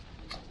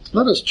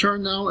Let us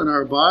turn now in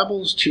our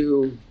Bibles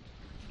to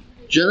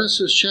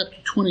Genesis chapter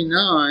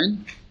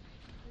 29,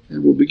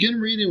 and we'll begin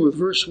reading with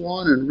verse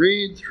 1 and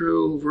read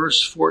through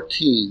verse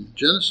 14.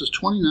 Genesis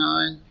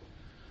 29,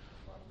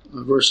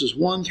 verses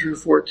 1 through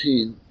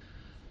 14.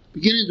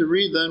 Beginning to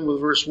read then with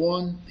verse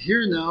 1,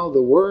 Hear now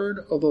the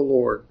word of the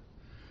Lord.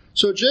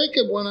 So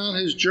Jacob went on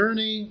his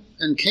journey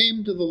and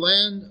came to the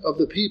land of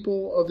the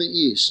people of the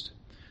east.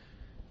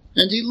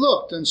 And he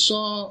looked and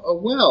saw a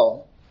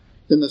well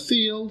in the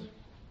field,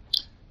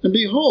 and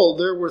behold,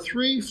 there were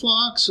 3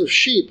 flocks of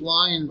sheep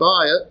lying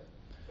by it,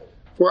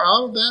 for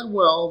out of that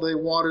well they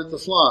watered the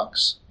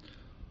flocks.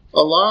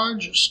 A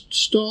large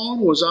stone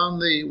was on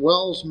the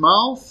well's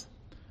mouth.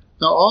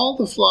 Now all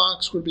the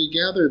flocks would be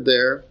gathered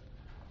there,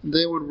 and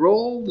they would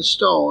roll the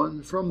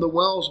stone from the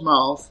well's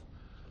mouth,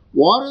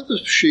 water the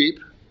sheep,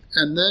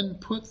 and then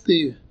put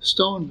the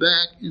stone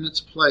back in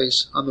its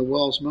place on the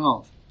well's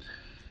mouth.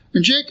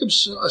 And Jacob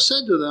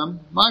said to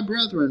them, My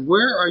brethren,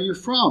 where are you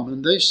from?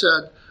 And they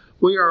said,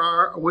 We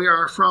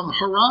are from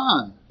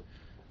Haran.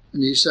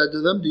 And he said to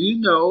them, Do you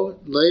know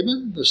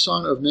Laban, the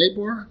son of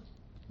Nahor?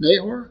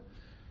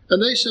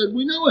 And they said,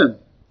 We know him.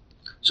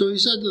 So he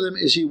said to them,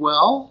 Is he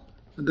well?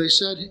 And they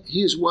said,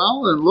 He is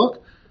well, and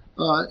look,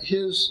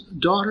 his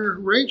daughter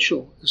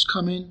Rachel is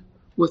coming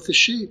with the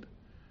sheep.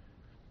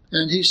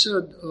 And he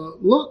said,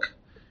 Look,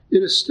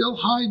 it is still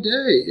high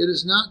day. It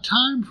is not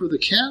time for the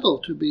cattle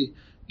to be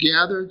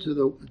gathered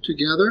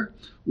together.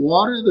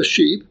 Water the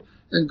sheep,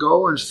 and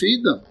go and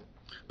feed them.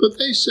 But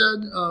they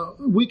said,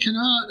 We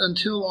cannot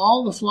until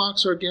all the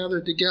flocks are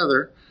gathered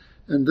together,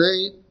 and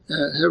they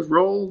have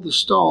rolled the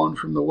stone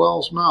from the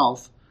well's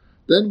mouth.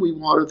 Then we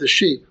water the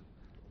sheep.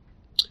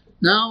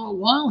 Now,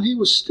 while he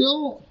was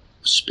still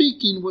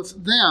speaking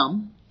with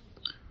them,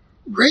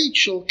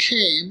 Rachel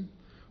came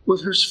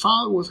with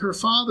her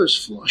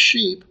father's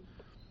sheep,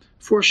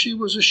 for she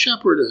was a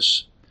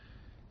shepherdess.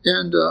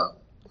 And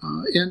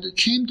it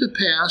came to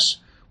pass,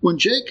 when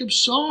Jacob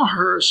saw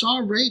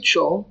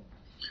Rachel,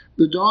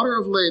 the daughter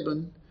of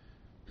Laban,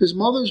 his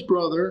mother's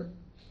brother,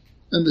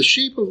 and the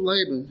sheep of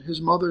Laban, his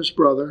mother's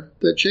brother,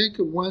 that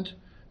Jacob went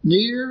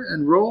near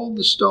and rolled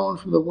the stone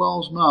from the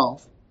well's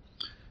mouth,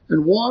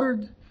 and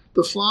watered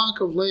the flock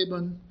of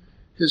Laban,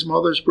 his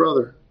mother's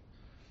brother.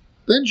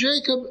 Then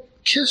Jacob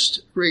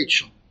kissed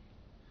Rachel,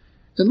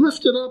 and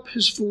lifted up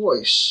his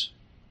voice,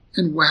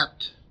 and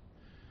wept.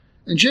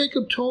 And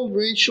Jacob told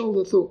Rachel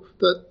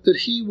that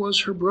he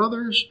was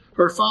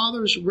her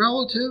father's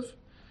relative,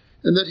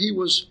 and that he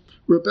was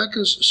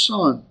Rebekah's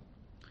son.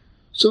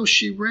 So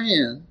she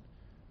ran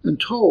and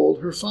told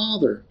her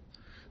father.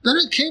 Then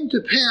it came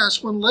to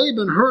pass, when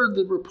Laban heard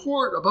the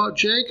report about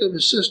Jacob,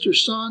 his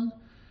sister's son,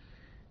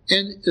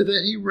 and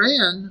that he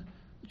ran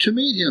to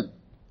meet him,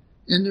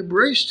 and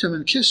embraced him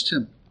and kissed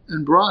him,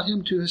 and brought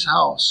him to his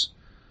house.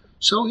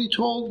 So he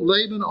told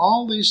Laban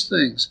all these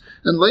things.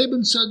 And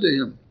Laban said to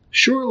him,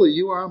 Surely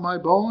you are my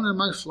bone and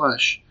my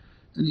flesh.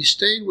 And he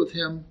stayed with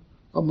him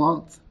a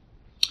month.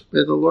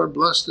 May the Lord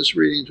bless this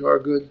reading to our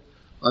good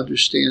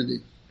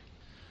understanding.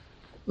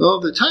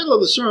 Well, the title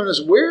of the sermon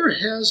is, Where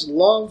Has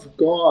Love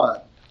Gone?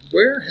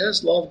 Where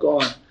has love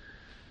gone?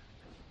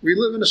 We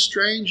live in a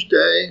strange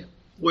day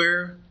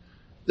where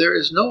there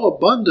is no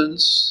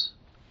abundance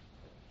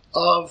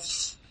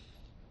of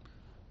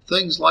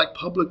things like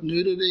public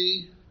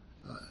nudity,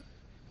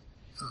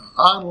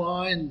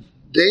 online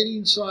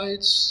dating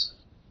sites,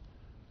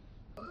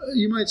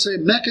 you might say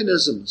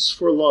mechanisms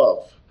for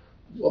love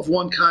of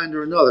one kind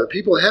or another.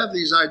 People have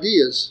these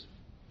ideas.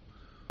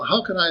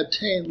 How can I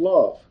obtain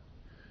love?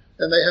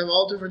 And they have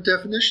all different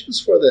definitions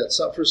for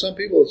that. For some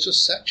people, it's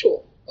just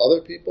sexual.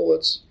 Other people,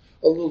 it's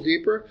a little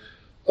deeper.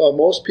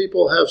 Most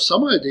people have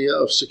some idea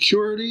of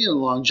security and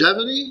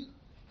longevity,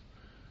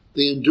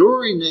 the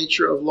enduring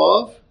nature of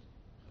love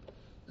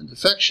and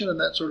affection and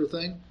that sort of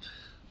thing.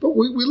 But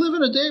we live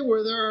in a day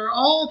where there are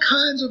all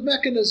kinds of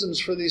mechanisms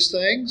for these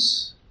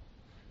things,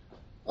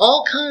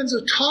 all kinds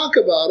of talk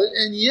about it,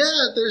 and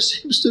yet there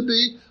seems to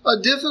be a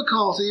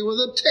difficulty with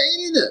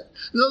obtaining it.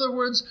 In other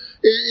words,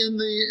 in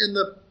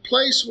the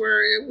place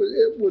where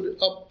it would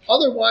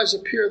otherwise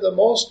appear the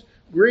most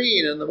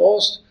green and the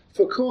most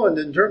fecund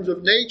in terms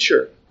of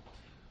nature,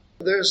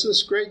 there's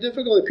this great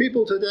difficulty.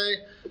 People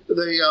today,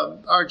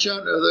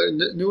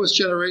 the newest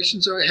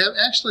generations are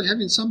actually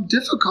having some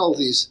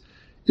difficulties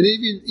in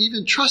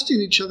even trusting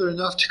each other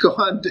enough to go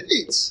on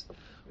dates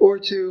or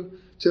to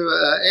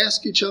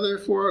ask each other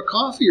for a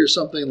coffee or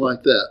something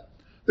like that.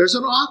 There's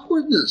an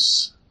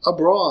awkwardness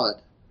abroad,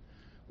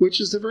 which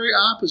is the very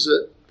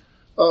opposite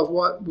of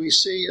what we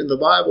see in the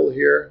Bible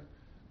here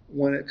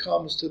when it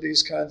comes to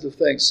these kinds of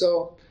things.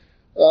 So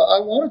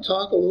I want to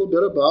talk a little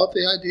bit about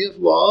the idea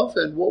of love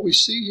and what we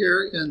see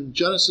here in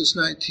Genesis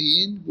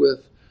 19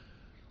 with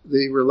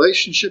the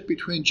relationship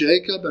between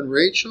Jacob and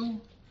Rachel.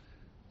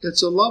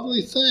 It's a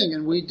lovely thing,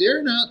 and we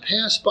dare not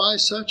pass by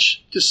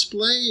such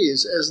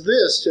displays as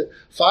this to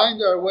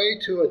find our way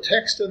to a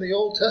text in the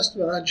Old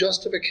Testament on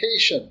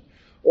justification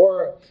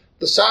or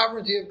the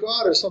sovereignty of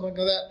God or something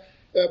like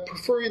that,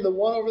 preferring the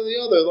one over the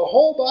other. The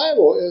whole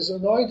Bible is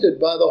anointed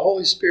by the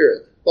Holy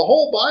Spirit. The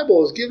whole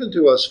Bible is given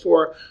to us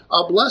for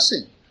a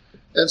blessing.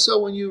 And so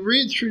when you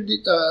read through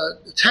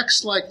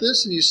texts like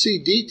this and you see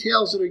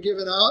details that are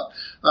given out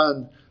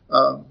on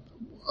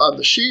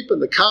the sheep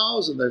and the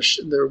cows and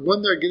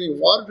when they're getting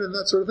watered and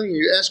that sort of thing,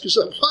 you ask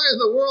yourself, why in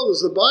the world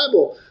does the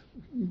Bible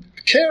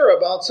care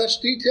about such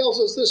details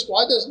as this?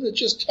 Why doesn't it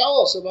just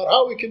tell us about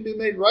how we can be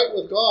made right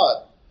with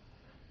God?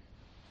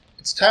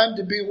 It's time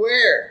to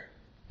beware.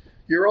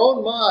 Your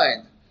own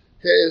mind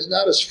is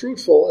not as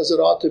fruitful as it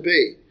ought to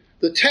be.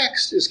 The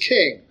text is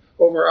king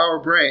over our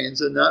brains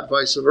and not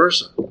vice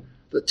versa.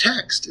 The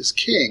text is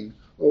king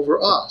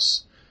over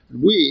us.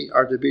 And we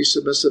are to be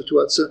submissive to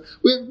it. So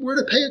we're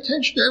to pay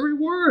attention to every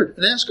word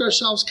and ask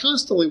ourselves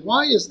constantly,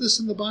 why is this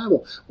in the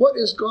Bible? What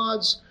is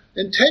God's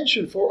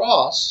intention for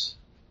us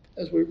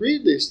as we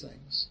read these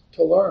things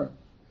to learn?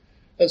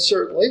 And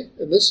certainly,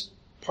 in this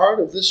part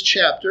of this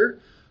chapter,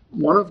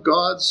 one of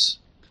God's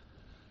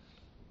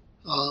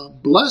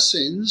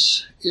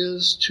blessings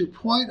is to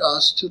point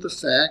us to the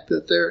fact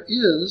that there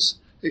is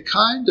a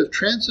kind of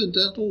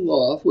transcendental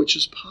love which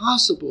is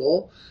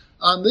possible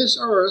on this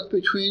earth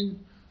between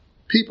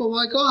people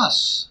like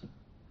us.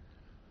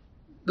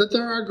 That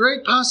there are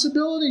great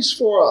possibilities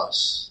for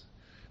us.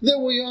 That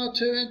we ought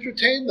to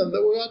entertain them,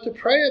 that we ought to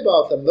pray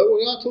about them, that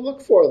we ought to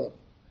look for them.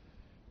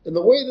 And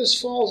the way this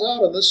falls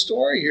out in this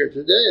story here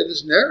today,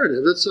 this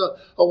narrative, it's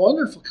a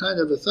wonderful kind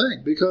of a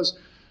thing. Because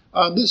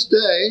on this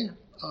day,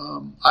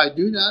 I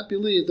do not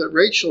believe that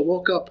Rachel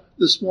woke up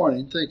this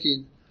morning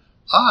thinking,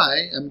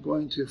 I am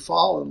going to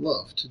fall in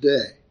love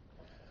today.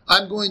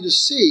 I'm going to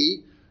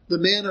see the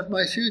man of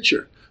my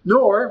future.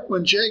 Nor,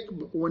 when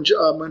Jacob woke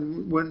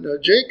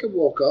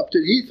up,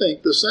 did he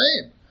think the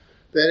same.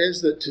 That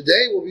is, that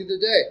today will be the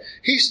day.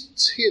 He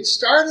had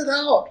started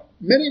out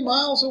many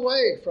miles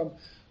away from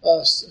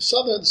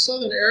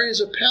southern areas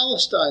of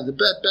Palestine, the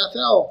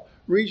Bethel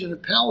region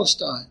of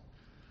Palestine.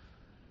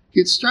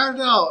 He had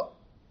started out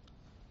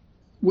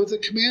with the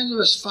command of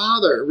his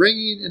father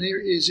ringing in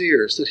his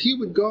ears, that he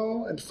would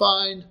go and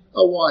find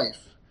a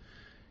wife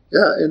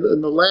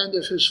in the land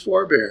of his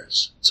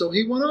forebears. So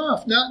he went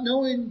off, not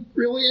knowing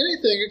really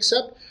anything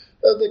except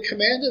the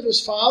command of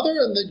his father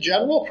and the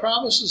general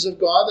promises of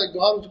God, that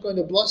God was going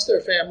to bless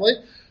their family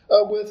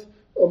with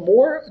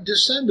more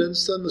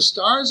descendants than the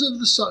stars of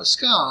the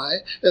sky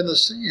and the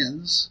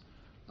sands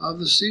of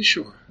the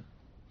seashore.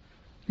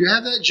 You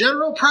have that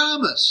general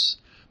promise.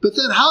 But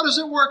then how does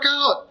it work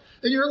out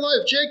in your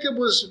life? Jacob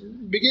was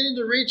beginning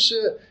to reach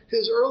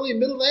his early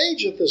middle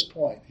age at this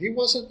point. He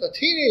wasn't a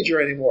teenager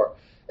anymore.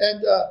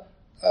 And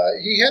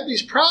he had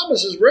these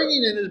promises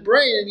ringing in his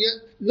brain, and yet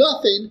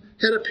nothing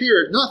had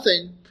appeared.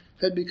 Nothing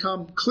had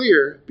become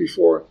clear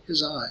before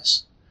his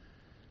eyes.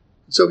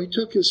 So he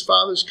took his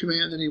father's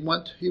command and he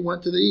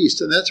went to the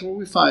east. And that's where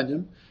we find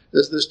him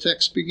as this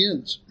text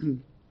begins.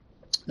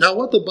 Now,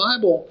 what the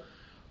Bible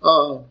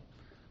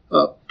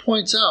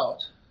points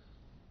out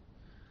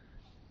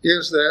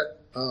is that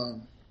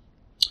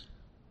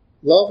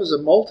love is a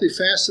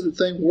multifaceted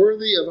thing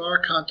worthy of our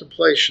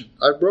contemplation.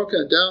 I've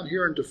broken it down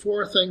here into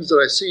four things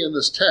that I see in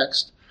this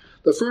text.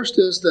 The first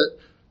is that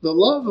the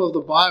love of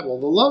the Bible,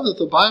 the love that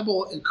the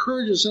Bible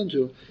encourages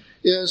into,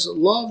 is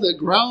love that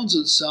grounds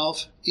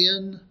itself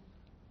in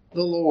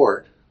the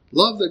Lord.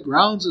 Love that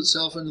grounds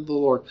itself into the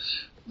Lord.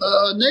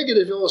 A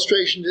negative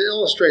illustration to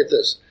illustrate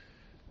this.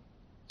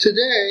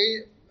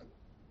 Today,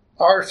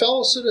 our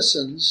fellow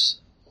citizens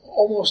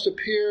almost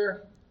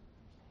appear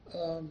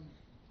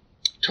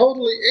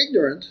totally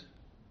ignorant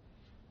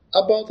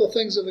about the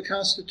things of the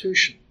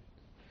Constitution.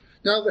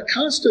 Now, the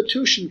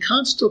Constitution,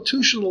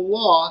 constitutional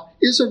law,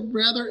 is a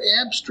rather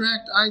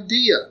abstract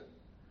idea.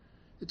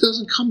 It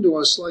doesn't come to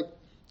us like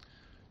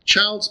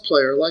child's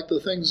play or like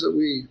the things that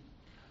we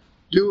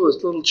do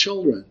as little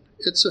children.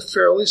 It's a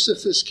fairly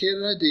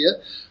sophisticated idea.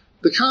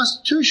 The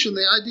Constitution,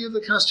 the idea of the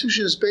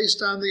Constitution is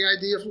based on the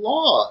idea of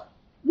law.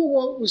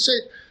 Well, we say,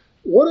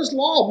 what is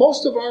law?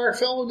 Most of our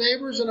fellow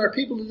neighbors and our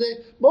people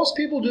today, most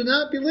people do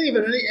not believe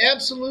in any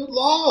absolute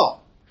law.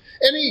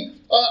 Any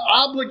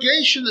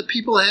obligation that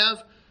people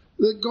have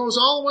that goes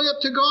all the way up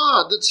to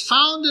God, that's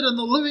founded in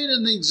the living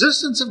and the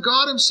existence of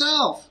God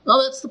himself. Now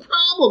that's the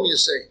problem, you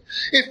see.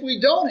 If we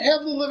don't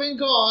have the living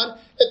God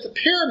at the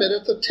pyramid,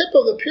 at the tip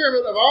of the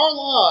pyramid of our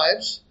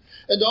lives,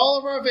 and all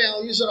of our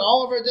values and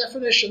all of our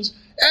definitions,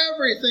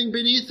 everything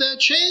beneath that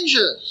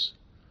changes.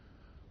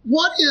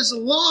 What is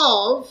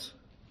love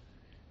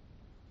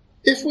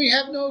if we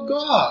have no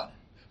God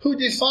who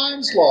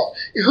defines love?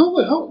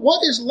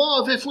 What is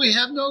love if we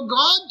have no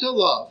God to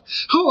love?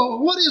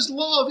 What is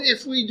love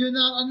if we do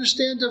not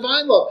understand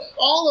divine love?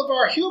 All of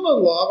our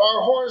human love,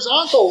 our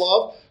horizontal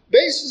love,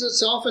 bases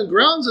itself and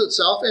grounds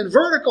itself in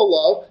vertical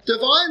love,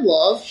 divine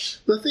love,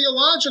 the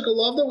theological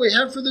love that we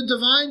have for the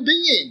divine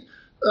being,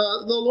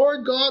 the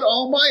Lord God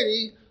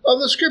Almighty of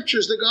the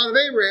Scriptures, the God of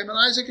Abraham and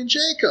Isaac and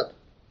Jacob.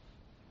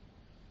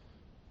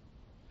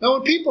 Now,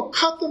 when people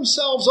cut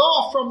themselves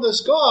off from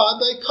this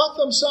God, they cut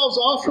themselves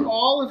off from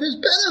all of his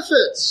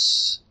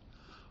benefits.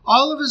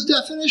 All of his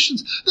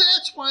definitions.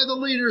 That's why the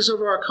leaders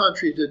of our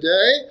country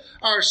today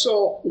are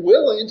so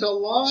willing to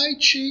lie,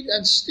 cheat,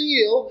 and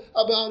steal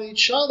about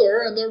each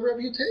other and their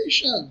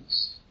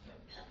reputations.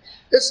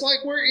 It's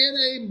like we're in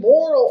a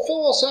moral,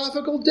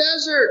 philosophical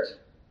desert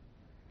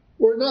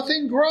where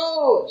nothing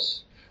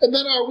grows. And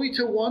then are we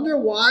to wonder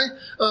why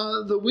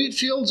the wheat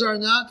fields are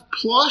not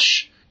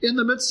plush in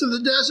the midst of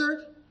the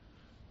desert?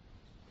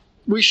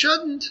 We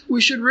shouldn't. We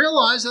should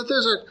realize that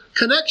there's a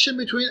connection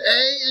between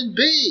A and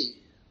B.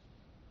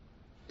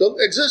 The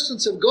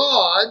existence of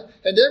God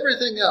and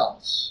everything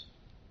else.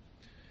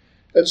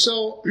 And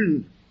so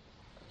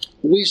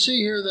we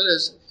see here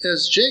that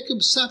as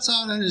Jacob sets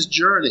out on his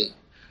journey,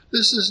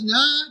 this is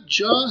not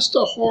just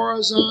a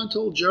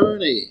horizontal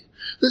journey.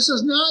 This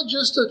is not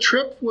just a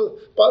trip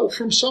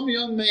from some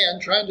young man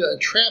trying to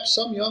entrap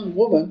some young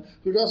woman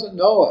who doesn't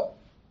know him.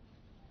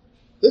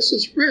 This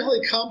is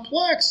really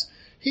complex.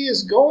 He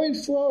is going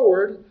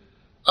forward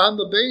on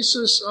the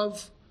basis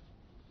of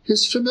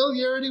his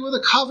familiarity with the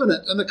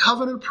covenant and the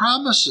covenant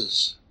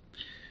promises.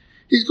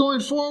 He's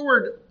going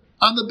forward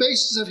on the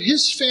basis of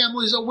his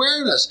family's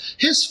awareness.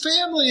 His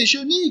family is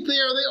unique. They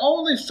are the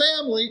only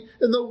family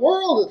in the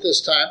world at this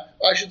time.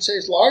 I should say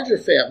his larger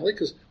family,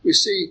 because we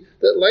see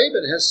that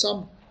Laban has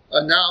some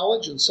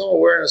knowledge and some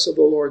awareness of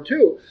the Lord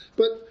too.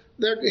 But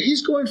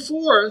he's going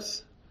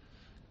forth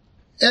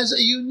as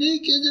a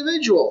unique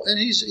individual. And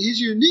he's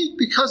unique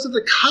because of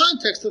the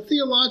context, the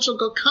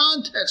theological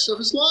context of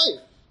his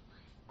life.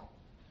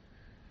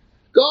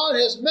 God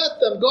has met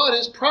them. God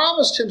has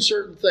promised him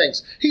certain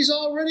things. He's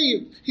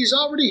already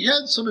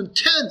had some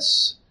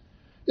intense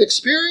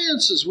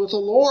experiences with the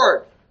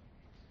Lord.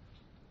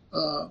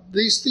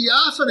 These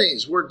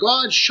theophanies where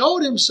God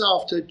showed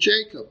himself to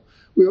Jacob.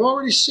 We've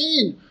already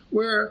seen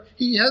where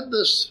he had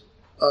this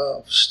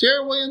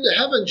stairway into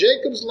heaven,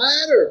 Jacob's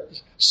ladder,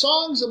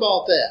 songs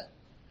about that.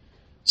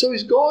 So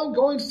he's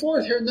going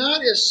forth here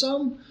not as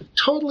some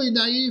totally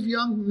naive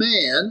young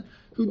man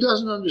who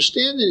doesn't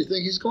understand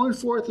anything. He's going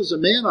forth as a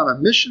man on a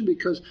mission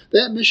because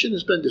that mission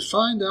has been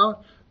defined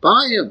out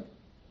by him.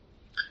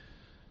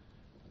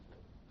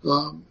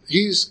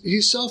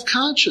 He's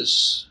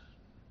self-conscious.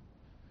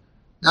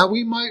 Now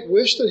we might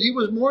wish that he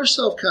was more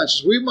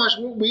self-conscious. We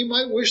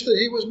might wish that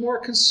he was more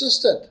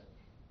consistent.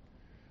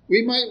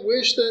 We might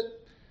wish that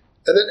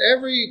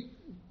every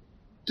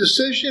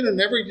decision and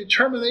every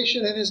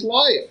determination in his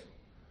life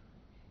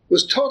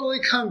was totally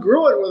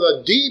congruent with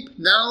a deep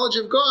knowledge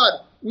of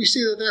God. We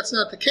see that that's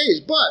not the case.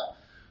 But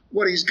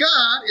what he's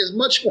got is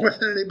much more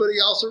than anybody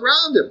else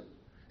around him.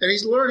 And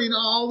he's learning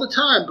all the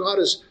time. God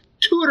is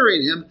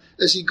tutoring him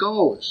as he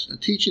goes and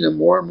teaching him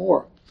more and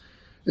more.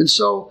 And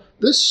so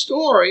this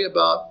story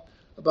about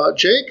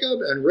Jacob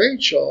and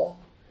Rachel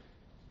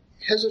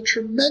has a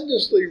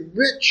tremendously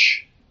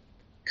rich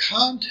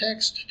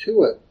context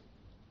to it.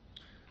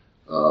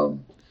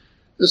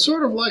 It's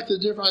sort of like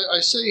I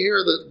say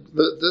here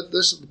that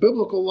this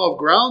biblical love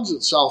grounds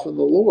itself in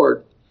the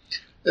Lord.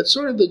 It's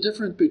sort of the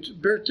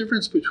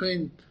difference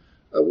between,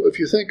 if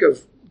you think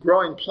of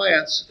growing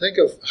plants, think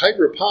of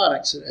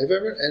hydroponics.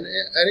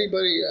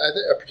 Anybody,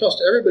 I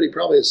trust everybody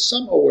probably has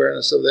some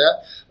awareness of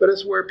that, but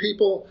it's where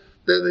people,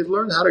 they've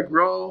learned how to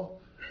grow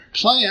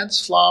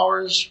plants,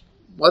 flowers,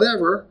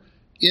 whatever,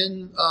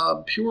 in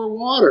pure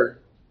water.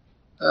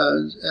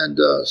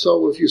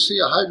 So if you see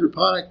a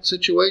hydroponic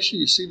situation,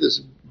 you see this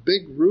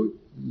big root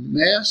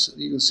mass.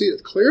 You can see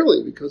it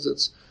clearly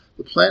because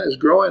the plant is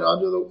growing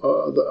under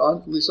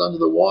at least under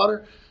the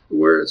water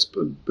where it's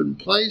been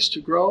placed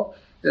to grow,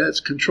 and it's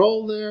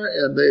controlled there.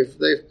 And they've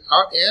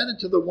added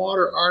to the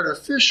water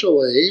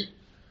artificially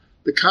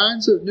the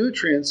kinds of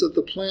nutrients that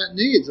the plant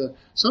needs.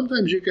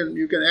 Sometimes you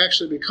can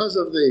actually, because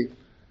of the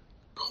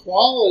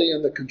quality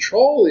and the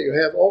control that you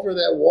have over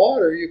that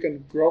water, you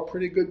can grow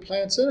pretty good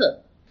plants in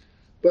it.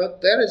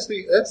 But that's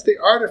the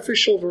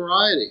artificial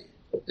variety.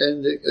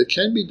 And it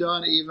can be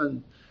done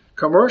even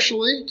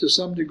commercially to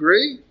some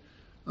degree,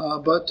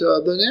 but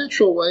the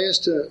natural way is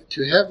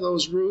to have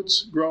those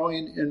roots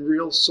growing in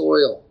real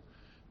soil,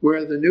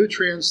 where the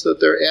nutrients that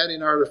they're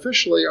adding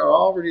artificially are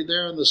already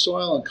there in the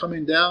soil and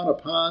coming down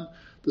upon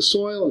the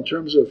soil in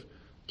terms of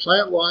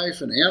plant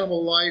life and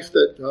animal life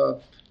that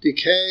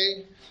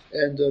decay,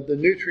 and the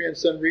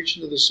nutrients then reach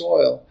into the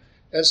soil.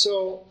 And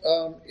so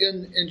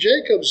in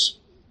Jacob's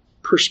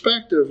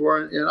perspective, or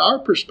in our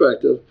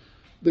perspective,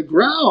 the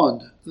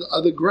ground,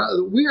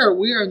 we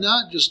are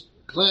not just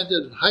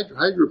planted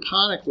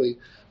hydroponically,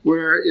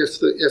 where if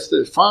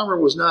the farmer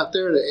was not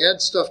there to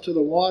add stuff to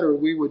the water,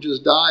 we would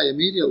just die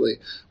immediately.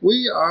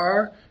 We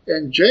are,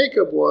 and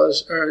Jacob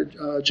was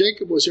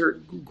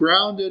here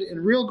grounded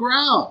in real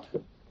ground.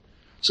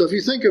 So if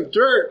you think of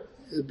dirt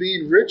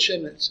being rich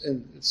in its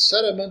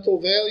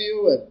sedimental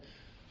value and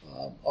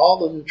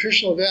all the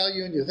nutritional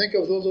value, and you think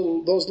of those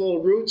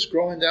little roots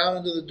growing down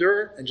into the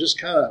dirt and just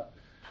kind of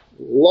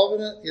loving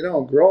it,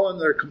 growing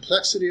their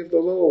complexity of the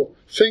little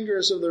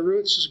fingers of the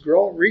roots, just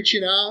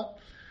reaching out.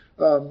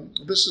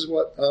 This is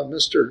what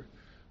Mr.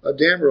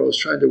 Damro is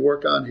trying to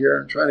work on here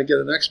and trying to get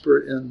an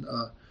expert in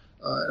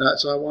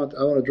So I want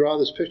to draw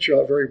this picture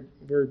out very,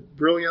 very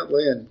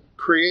brilliantly and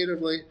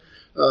creatively,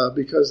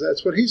 because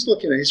that's what he's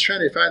looking at. He's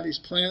trying to find these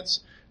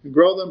plants and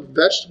grow them,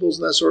 vegetables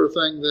and that sort of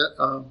thing that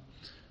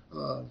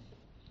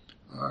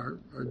are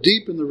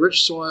deep in the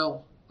rich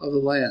soil of the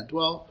land.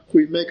 Well, if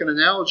we make an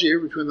analogy here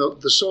between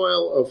the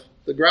soil of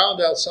the ground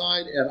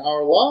outside and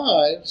our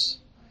lives,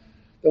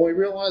 then we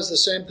realize the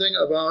same thing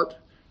about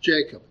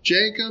Jacob.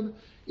 Jacob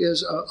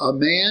is a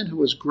man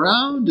who is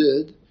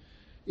grounded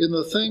in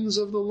the things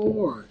of the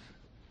Lord.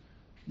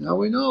 Now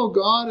we know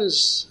God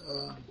is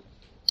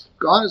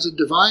a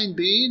divine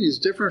being. He's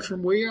different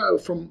from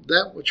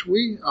that which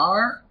we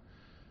are.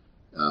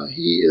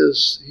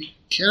 He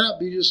cannot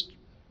be just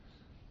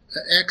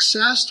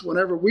accessed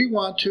whenever we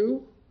want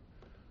to.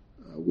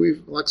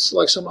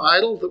 Like some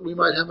idol that we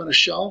might have on a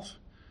shelf.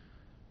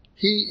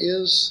 He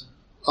is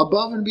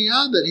above and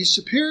beyond that. He's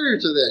superior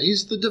to that.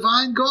 He's the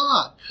divine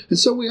God. And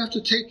so we have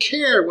to take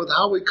care with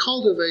how we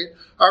cultivate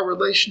our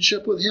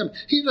relationship with him.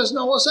 He doesn't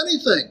owe us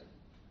anything.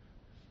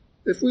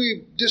 If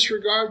we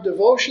disregard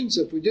devotions,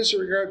 if we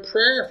disregard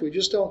prayer, if we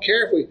just don't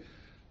care, if we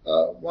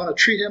want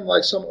to treat him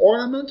like some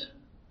ornament,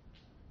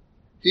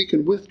 he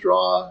can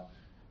withdraw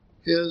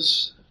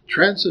his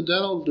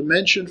transcendental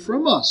dimension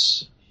from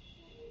us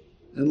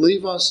and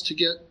leave us to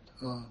get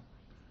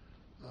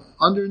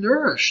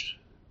undernourished,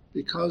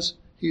 because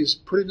he's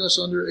putting us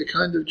under a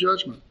kind of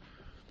judgment.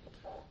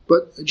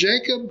 But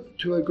Jacob,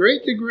 to a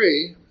great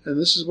degree, and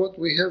this is what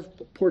we have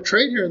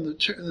portrayed here in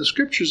the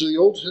scriptures of the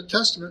Old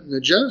Testament, in the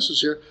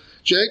Genesis here,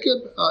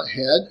 Jacob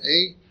had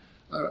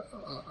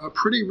a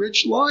pretty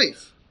rich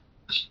life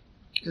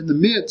in the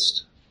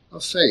midst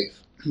of faith.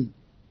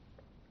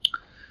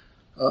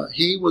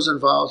 He was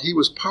involved. He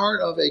was part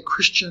of a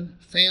Christian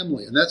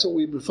family, and that's what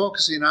we've been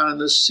focusing on in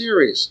this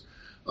series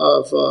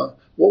of,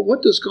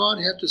 what does God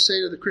have to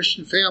say to the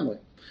Christian family?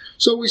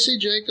 So we see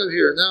Jacob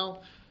here. Now,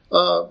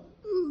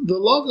 the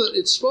love that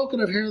it's spoken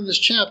of here in this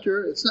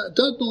chapter, it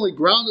doesn't only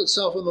ground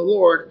itself in the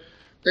Lord,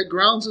 it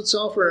grounds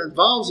itself or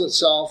involves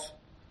itself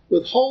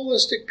with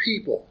holistic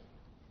people.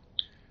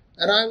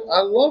 And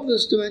I love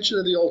this dimension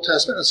of the Old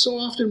Testament, and so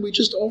often we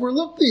just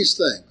overlook these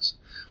things.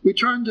 We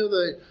turn to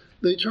the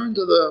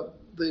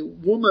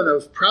woman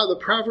of the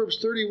Proverbs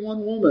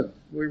 31 woman.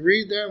 We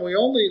read there, and we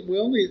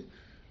only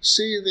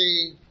see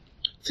the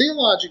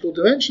theological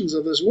dimensions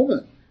of this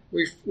woman.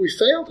 We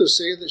fail to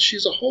see that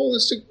she's a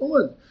holistic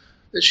woman,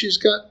 that she's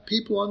got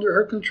people under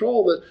her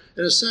control, that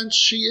in a sense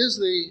she is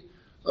the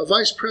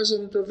vice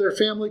president of their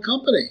family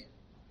company.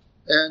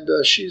 And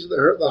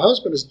the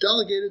husband has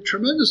delegated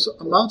tremendous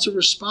amounts of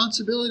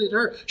responsibility to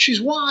her. She's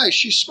wise,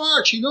 she's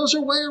smart, she knows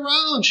her way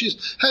around, she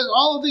has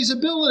all of these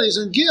abilities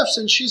and gifts,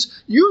 and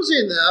she's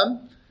using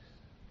them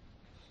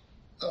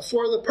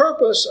for the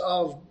purpose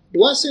of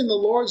blessing the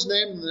Lord's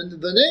name,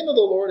 the name of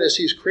the Lord as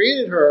he's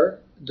created her,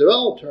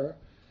 developed her,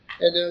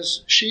 and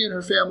as she and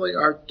her family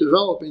are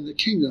developing the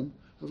kingdom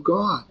of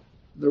God,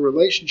 the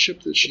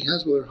relationship that she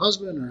has with her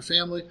husband and her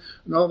family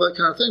and all that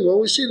kind of thing. Well,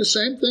 we see the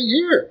same thing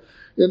here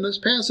in this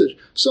passage.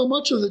 So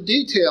much of the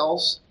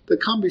details that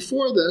come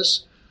before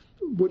this,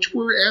 which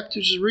we're apt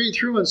to just read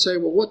through and say,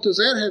 well, what does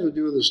that have to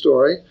do with the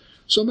story?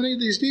 So many of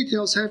these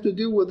details have to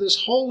do with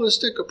this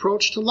holistic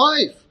approach to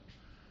life,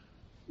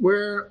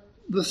 where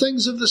the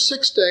things of the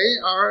sixth day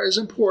are as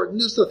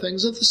important as the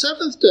things of the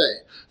seventh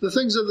day. The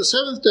things of the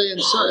seventh day in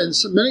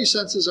many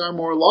senses are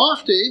more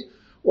lofty,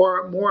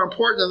 or more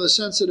important in the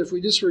sense that if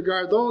we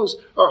disregard those,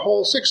 our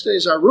whole 6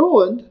 days are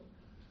ruined.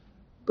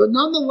 But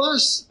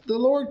nonetheless, the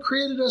Lord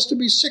created us to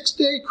be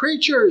 6-day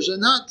creatures and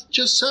not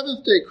just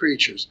seventh-day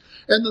creatures.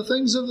 And the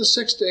things of the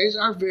 6 days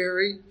are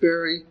very,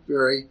 very,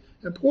 very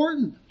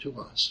important to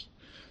us.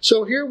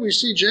 So here we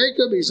see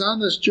Jacob. He's on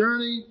this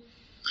journey.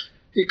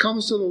 He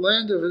comes to the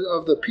land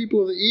of the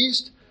people of the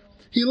east.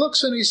 He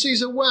looks and he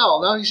sees a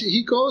well. Now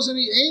he goes and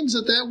he aims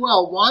at that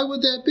well. Why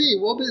would that be?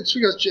 Well, it's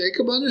because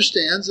Jacob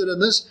understands that in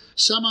this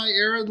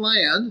semi-arid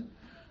land,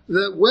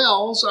 that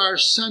wells are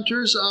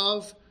centers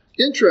of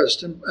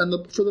interest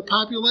for the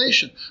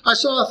population. I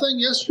saw a thing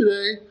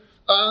yesterday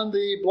on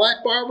the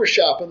black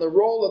barbershop and the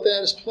role that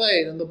has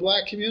played in the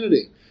black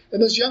community.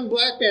 And this young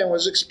black man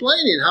was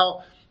explaining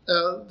how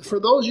for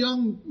those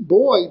young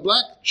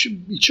black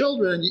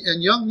children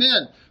and young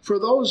men, for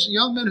those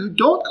young men who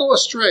don't go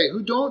astray,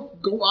 who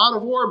don't go out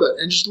of orbit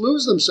and just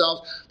lose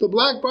themselves, the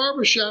black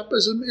barbershop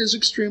is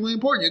extremely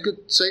important. You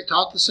could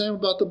talk the same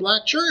about the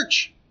black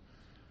church.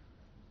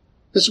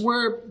 It's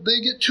where they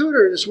get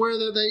tutored. It's where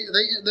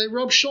they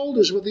rub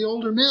shoulders with the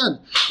older men.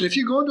 And if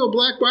you go into a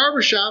black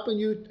barbershop and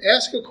you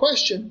ask a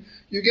question,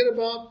 you get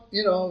about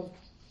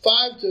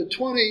 5 to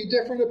 20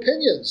 different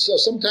opinions. So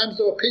sometimes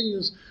the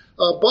opinions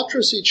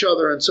buttress each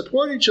other and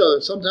support each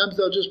other. Sometimes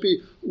there'll just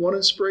be one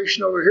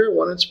inspiration over here,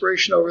 one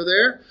inspiration over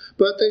there.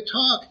 But they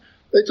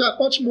talk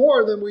much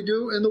more than we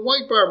do in the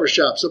white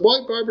barbershops. The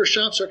white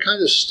barbershops are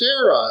kind of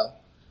sterile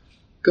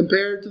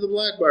compared to the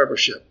black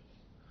barbershop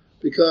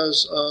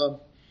because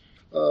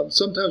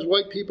sometimes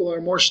white people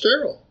are more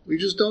sterile. We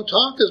just don't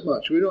talk as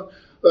much. We don't.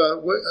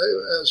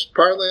 as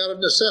partly out of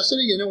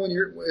necessity. You know, when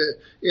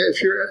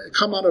if you're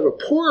come out of a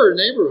poorer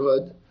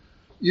neighborhood,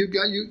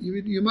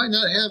 you might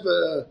not have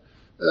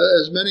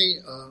as many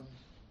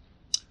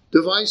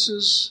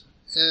devices,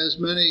 as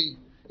many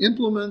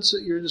implements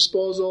at your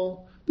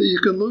disposal that you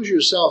can lose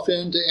yourself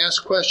in to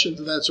ask questions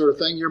and that sort of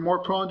thing. You're more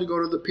prone to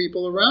go to the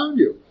people around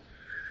you.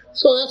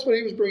 So that's what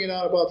he was bringing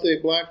out about the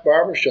black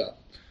barbershop.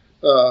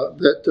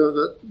 That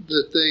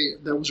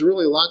there was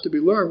really a lot to be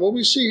learned. Well,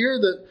 we see here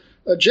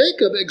that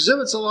Jacob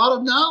exhibits a lot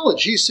of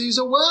knowledge. He sees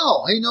a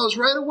well. He knows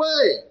right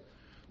away.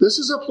 This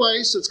is a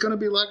place that's going to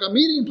be like a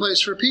meeting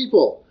place for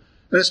people,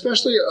 and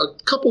especially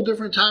a couple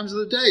different times of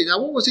the day. Now,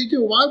 what was he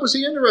doing? Why was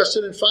he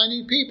interested in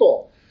finding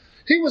people?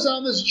 He was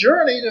on this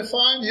journey to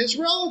find his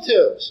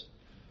relatives.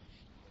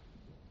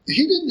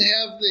 He didn't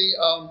have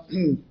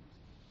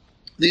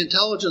the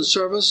intelligence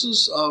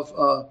services of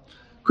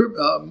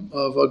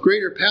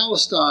Greater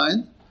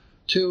Palestine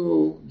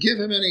to give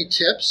him any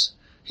tips.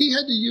 He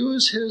had to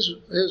use his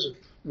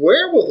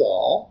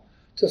wherewithal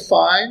to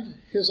find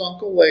his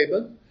uncle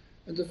Laban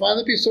and to find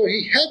the people. So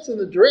he heads in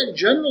the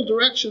general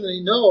direction that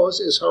he knows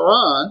is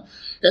Haran.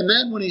 And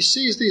then when he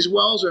sees these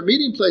wells or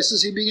meeting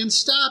places, he begins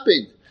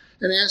stopping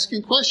and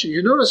asking questions.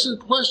 You notice the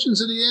questions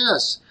that he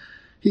asks.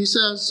 He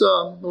says,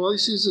 he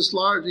sees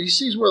he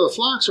sees where the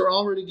flocks are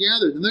already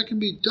gathered, and there can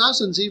be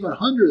dozens, even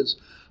hundreds,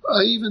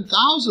 even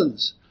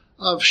thousands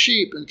of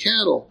sheep and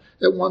cattle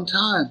at one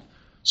time.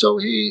 So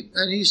he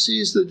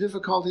sees the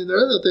difficulty there,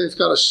 that they've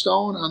got a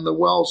stone on the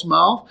well's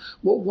mouth.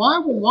 Well,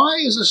 why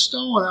is a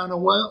stone on a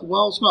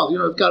well's mouth? You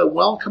know, they've got a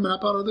well coming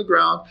up out of the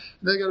ground,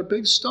 and they've got a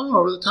big stone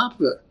over the top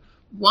of it.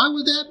 Why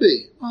would that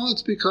be? Well,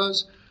 it's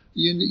because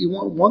you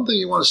want one thing.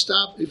 You want to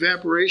stop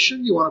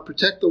evaporation. You want to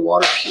protect the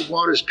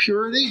water's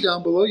purity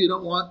down below. You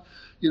don't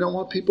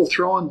want people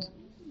throwing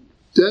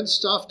dead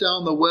stuff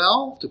down the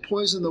well to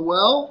poison the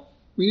well.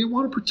 You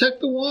want to protect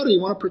the water. You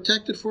want to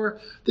protect it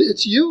for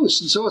its use.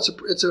 And so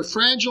it's a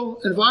fragile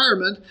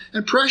environment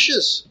and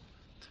precious.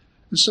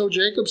 And so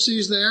Jacob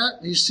sees that.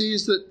 He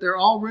sees that there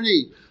are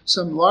already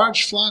some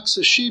large flocks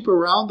of sheep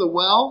around the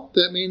well.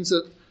 That means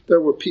that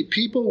there were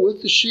people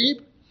with the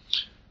sheep.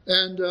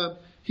 And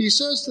he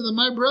says to them,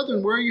 "My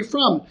brethren, where are you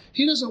from?"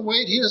 He doesn't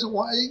wait. He doesn't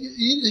want.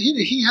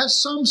 He has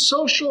some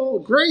social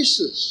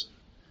graces.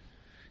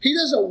 He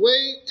doesn't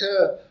wait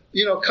to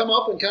come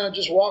up and kind of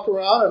just walk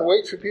around and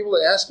wait for people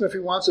to ask him if he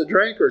wants a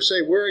drink or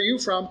say, "Where are you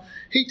from?"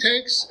 He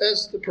takes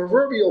as the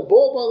proverbial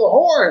bull by the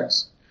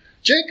horns.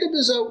 Jacob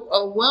is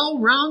a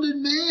well-rounded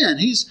man.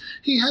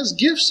 He has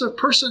gifts of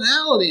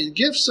personality and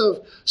gifts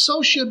of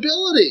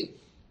sociability.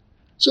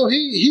 So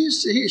he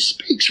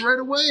speaks right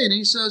away and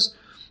he says,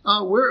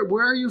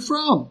 where are you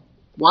from?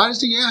 Why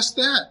does he ask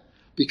that?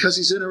 Because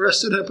he's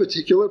interested in a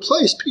particular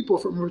place, people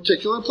from a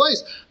particular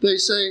place. They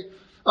say,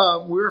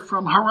 we're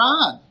from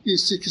Haran. You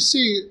can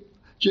see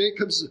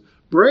Jacob's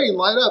brain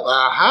light up.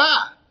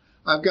 Aha!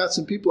 I've got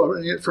some people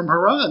from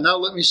Haran. Now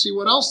let me see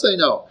what else they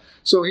know.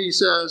 So he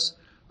says,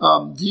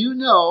 do you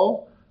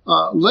know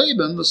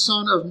Laban, the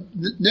son of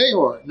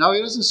Nahor? Now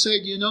he doesn't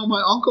say, do you know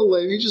my uncle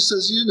Laban? He just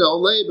says, you know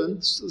Laban,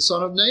 the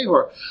son of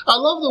Nahor. I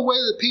love the way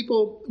that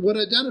people would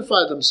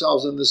identify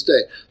themselves in this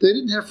day. They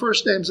didn't have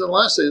first names and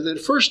last names. They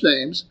had first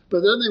names,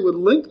 but then they would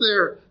link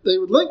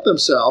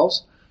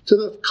themselves to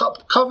the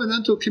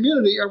covenantal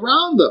community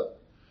around them.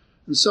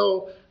 And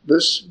so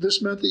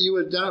this meant that you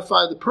would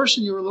identify the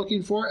person you were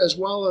looking for, as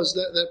well as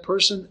that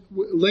person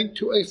linked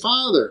to a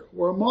father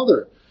or a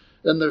mother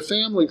and their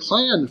family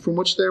clan from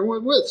which they were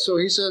with. So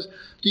he says,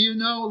 do you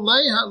know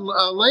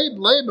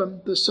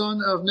Laban, the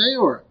son of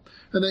Nahor?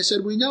 And they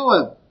said, we know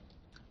him.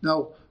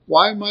 Now,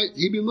 why might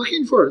he be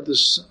looking for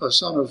this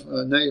son of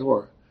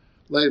Nahor,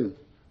 Laban?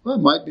 Well,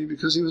 it might be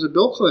because he was a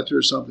bill collector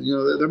or something.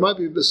 There might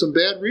be some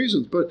bad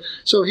reasons. But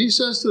so he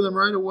says to them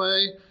right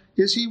away,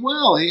 is he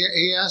well?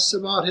 He asks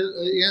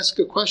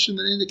a question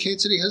that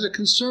indicates that he has a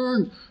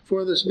concern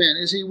for this man.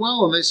 Is he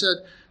well? And they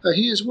said,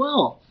 he is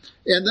well.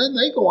 And then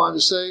they go on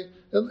to say,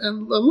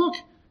 and look,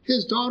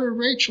 his daughter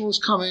Rachel is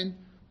coming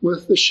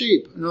with the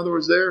sheep. In other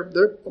words, they're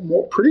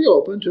pretty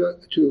open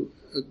to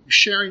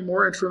sharing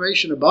more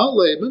information about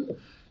Laban,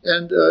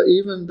 and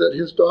even that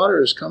his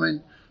daughter is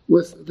coming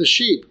with the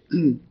sheep.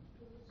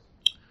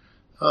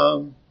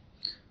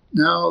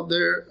 Now,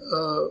 there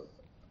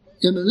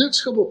in the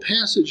next couple of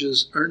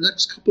passages or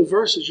next couple of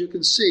verses, you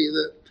can see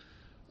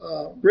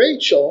that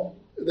Rachel,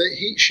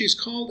 she's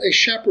called a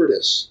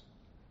shepherdess,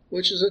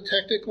 which is a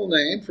technical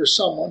name for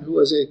someone who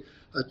is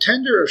a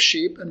tender of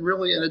sheep and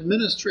really an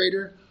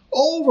administrator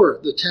over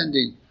the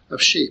tending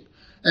of sheep.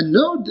 And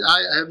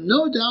I have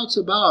no doubts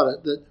about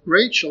it that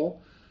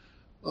Rachel,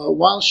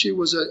 while she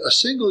was a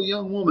single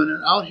young woman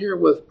and out here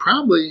with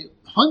probably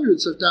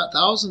hundreds, if not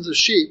thousands of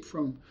sheep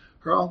from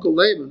her uncle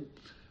Laban,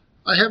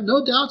 I have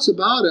no doubts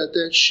about it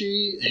that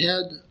she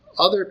had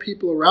other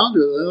people around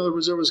her. In other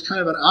words, there was kind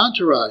of an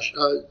entourage.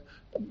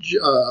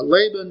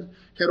 Laban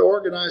had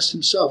organized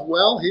himself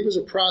well. He was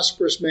a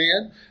prosperous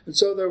man, and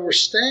so there were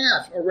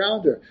staff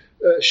around her.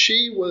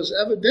 She was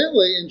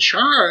evidently in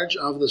charge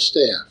of the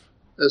staff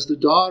as the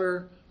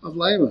daughter of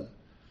Laban.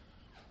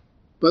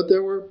 But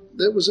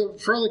it was a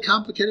fairly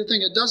complicated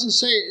thing.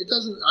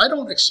 I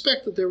don't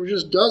expect that there were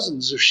just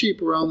dozens of sheep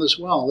around this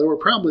well. There were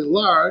probably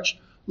large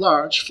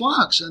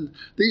flocks, and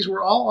these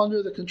were all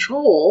under the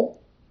control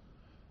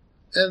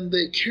and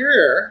the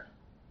care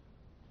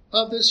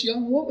of this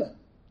young woman.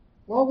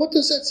 Well, what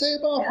does that say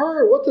about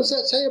her? What does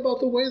that say about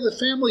the way the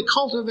family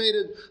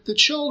cultivated the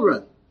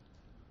children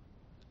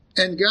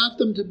and got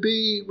them to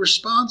be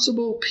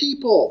responsible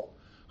people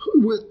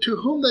to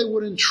whom they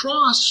would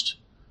entrust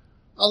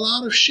a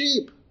lot of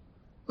sheep,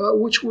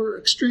 which were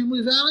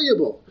extremely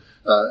valuable.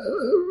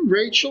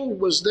 Rachel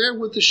was there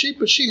with the sheep,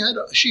 but she had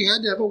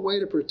to have a way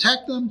to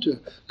protect them, to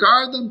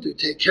guard them, to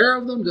take care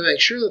of them, to make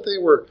sure that they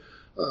were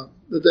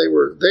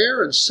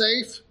there and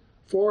safe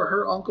for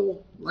her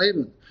uncle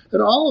Laban.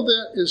 And all of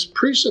that is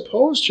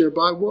presupposed here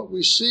by what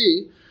we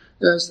see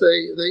as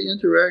they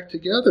interact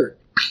together.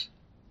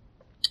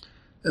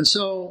 And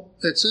so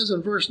it says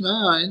in verse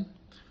 9,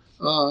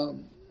 to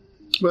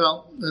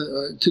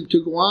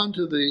go on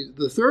to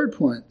the third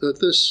point, that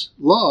this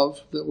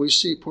love that we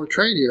see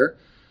portrayed here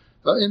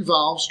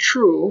involves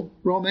true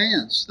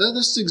romance.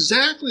 This is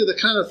exactly the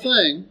kind of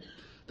thing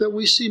that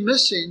we see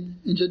missing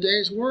in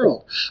today's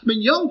world. I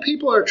mean, young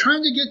people are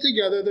trying to get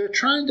together. They're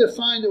trying to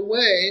find a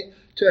way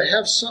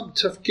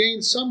to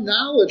gain some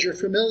knowledge or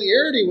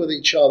familiarity with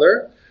each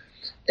other,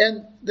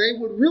 and they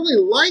would really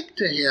like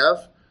to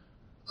have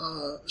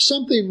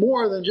something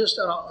more than just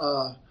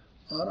an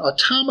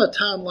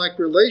automaton-like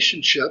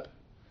relationship.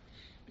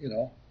 You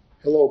know,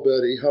 hello,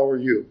 Betty, how are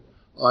you?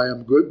 I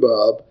am good,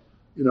 Bob.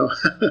 You know,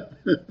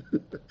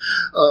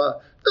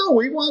 no,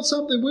 we want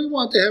something. We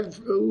want to have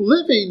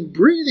living,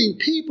 breathing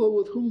people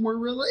with whom we're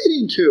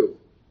relating to.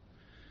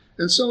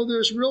 And so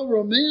there's real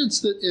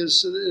romance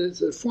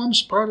that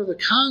forms part of the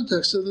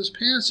context of this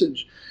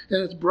passage.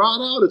 And it's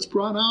brought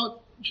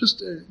out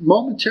just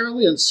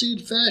momentarily in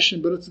seed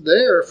fashion, but it's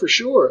there for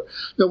sure.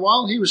 Now,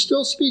 while he was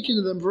still speaking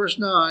to them, verse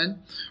 9,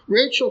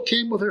 Rachel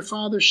came with her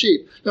father's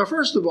sheep. Now,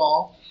 first of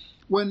all,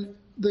 when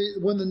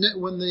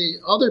the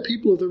other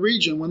people of the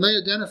region, when they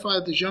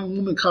identified this young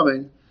woman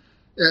coming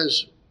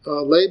as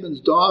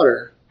Laban's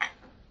daughter,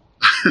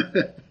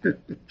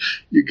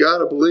 you got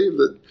to believe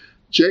that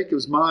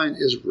Jacob's mind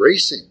is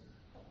racing.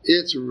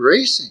 It's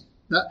racing.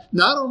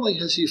 Not only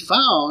has he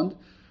found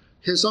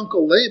his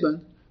uncle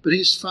Laban, but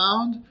he's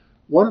found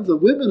one of the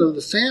women of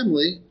the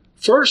family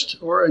first,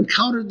 or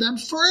encountered them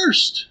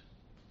first.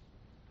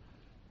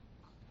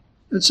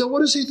 And so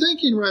what is he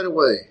thinking right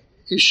away?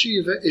 Is she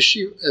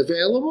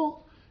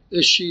available?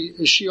 Is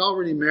she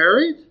already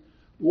married?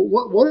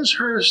 What is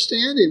her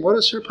standing? What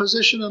is her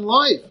position in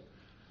life?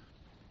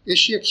 Is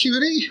she a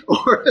cutie?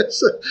 Or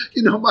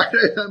might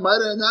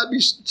I not be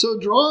so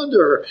drawn to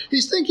her?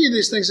 He's thinking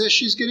these things as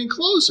she's getting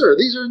closer.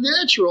 These are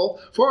natural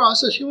for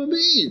us as human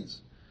beings.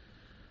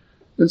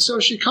 And so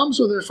she comes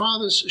with her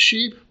father's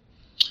sheep,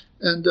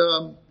 and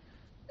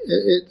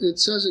it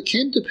says, it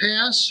came to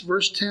pass,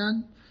 verse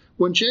 10,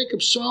 when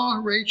Jacob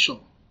saw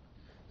Rachel.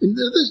 And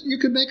you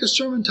could make a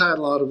sermon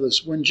title out of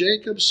this, When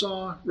Jacob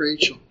Saw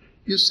Rachel.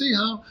 You see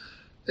how,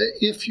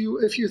 if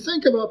you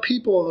think about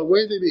people and the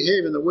way they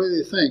behave and the way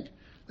they think,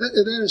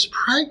 that is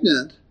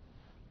pregnant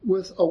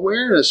with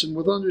awareness and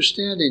with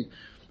understanding.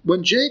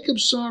 When Jacob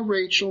saw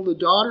Rachel, the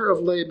daughter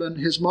of Laban,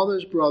 his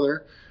mother's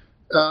brother,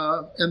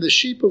 and the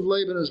sheep of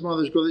Laban, his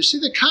mother's brother. You see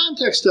the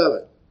context of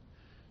it.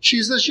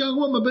 She's this young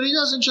woman, but he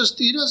doesn't just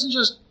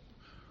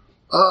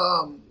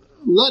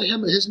let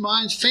his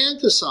mind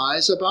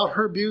fantasize about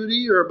her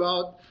beauty or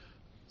about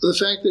the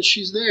fact that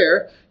she's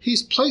there.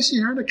 He's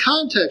placing her in a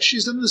context.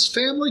 She's in this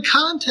family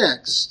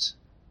context.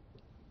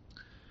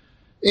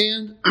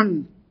 And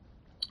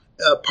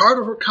part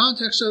of her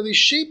context are these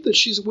sheep that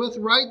she's with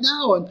right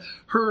now, and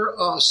her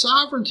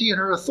sovereignty and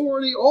her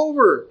authority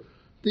over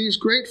these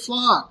great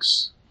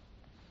flocks.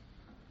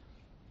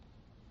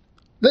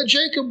 Then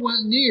Jacob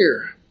went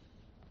near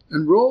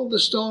and rolled the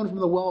stone from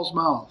the well's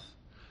mouth.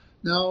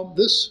 Now,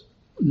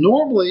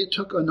 normally it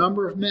took a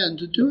number of men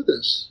to do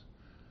this.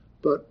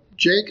 But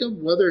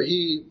Jacob, whether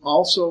he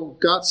also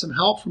got some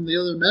help from the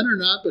other men or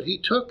not, but he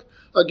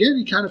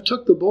kind of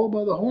took the bull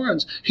by the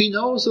horns. He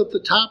knows that the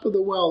top of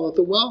the well, that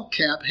the well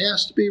cap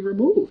has to be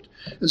removed.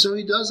 And so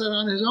he does that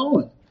on his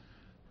own.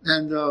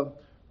 And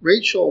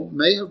Rachel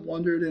may have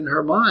wondered in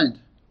her mind,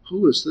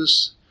 who is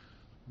this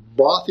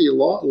bothy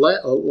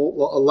lad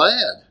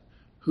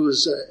who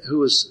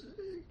is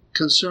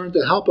concerned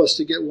to help us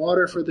to get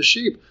water for the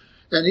sheep?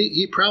 And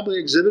he probably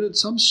exhibited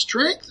some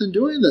strength in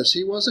doing this.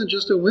 He wasn't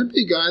just a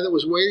wimpy guy that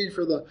was waiting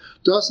for the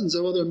dozens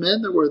of other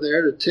men that were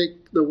there to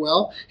take the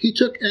well. He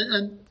took,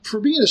 and for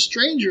being a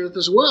stranger at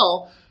this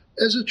well,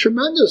 is a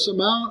tremendous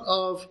amount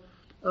of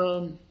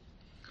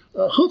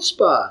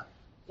chutzpah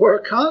or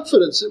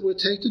confidence it would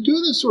take to do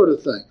this sort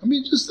of thing. I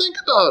mean, just think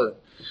about it.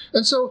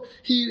 And so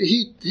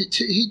he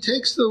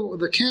takes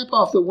the cap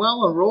off the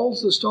well and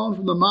rolls the stone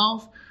from the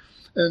mouth,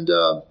 and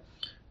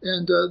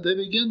they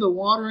begin the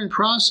watering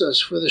process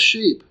for the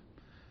sheep.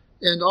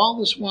 And all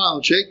this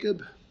while,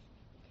 Jacob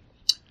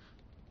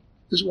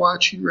is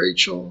watching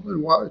Rachel,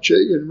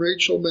 and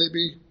Rachel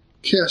maybe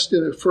cast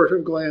in a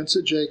furtive glance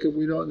at Jacob.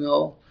 We don't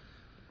know.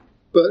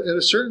 But at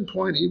a certain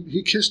point,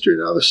 he kissed her.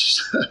 Now,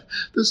 this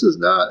is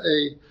not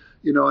an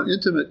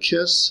intimate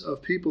kiss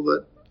of people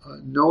that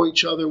know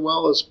each other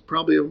well. It's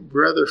probably a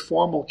rather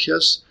formal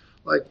kiss,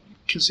 like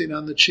kissing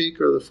on the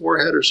cheek or the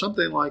forehead or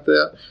something like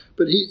that.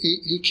 But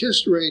he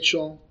kissed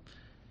Rachel,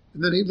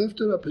 and then he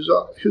lifted up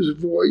his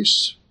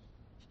voice,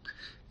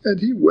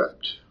 and he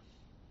wept.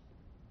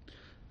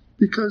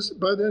 Because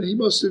by then he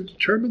must have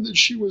determined that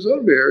she was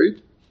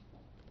unmarried,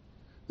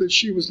 that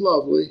she was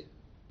lovely,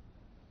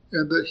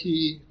 and that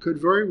he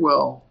could very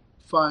well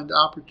find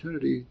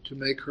opportunity to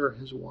make her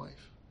his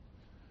wife.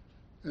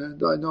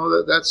 And I know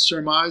that that's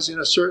surmising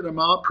a certain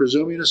amount,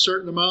 presuming a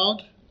certain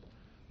amount,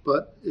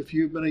 but if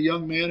you've been a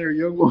young man or a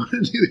young woman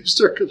in these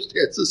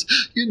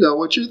circumstances, you know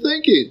what you're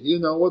thinking. You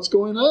know what's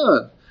going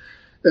on.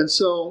 And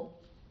so,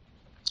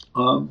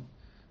 and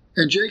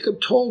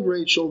Jacob told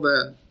Rachel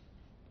then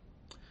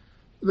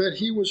that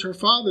he was her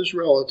father's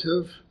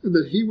relative and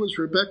that he was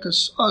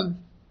Rebekah's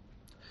son.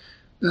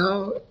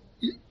 Now,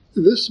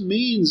 this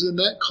means, in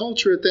that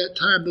culture at that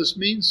time, this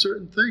means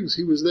certain things.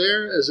 He was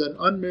there as an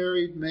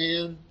unmarried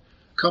man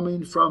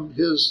coming from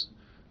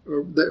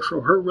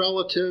her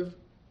relative.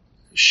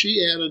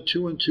 She added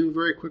 2 and 2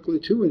 very quickly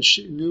too, and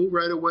she knew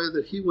right away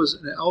that he was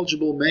an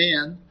eligible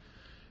man,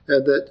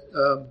 and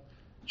that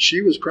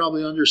she was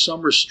probably under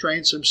some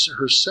restraints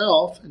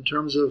herself in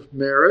terms of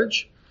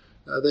marriage.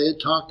 They had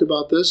talked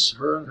about this,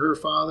 her and her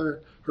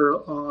father,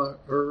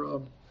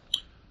 her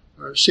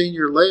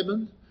senior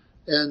Laban,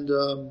 and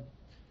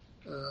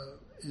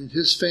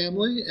his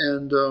family,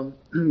 and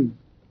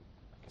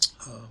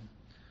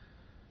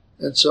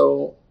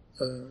so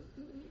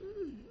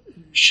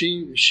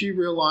she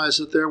realized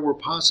that there were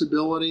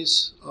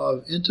possibilities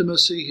of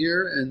intimacy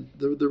here, and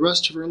the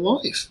rest of her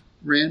life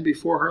ran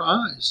before her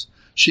eyes.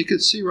 She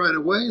could see right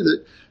away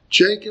that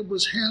Jacob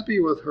was happy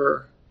with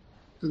her,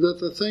 that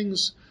the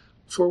things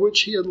for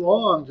which he had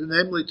longed,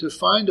 namely to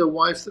find a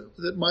wife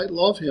that might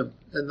love him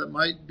and that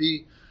might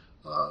be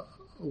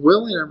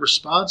willing and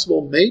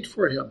responsible mate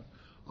for him.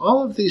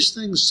 All of these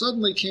things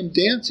suddenly came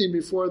dancing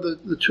before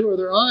the two of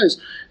their eyes.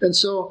 And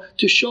so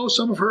to show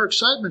some of her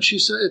excitement,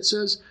 it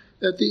says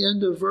at the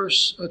end of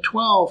verse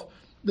 12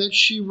 that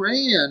she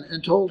ran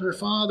and told her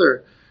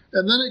father.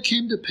 And then it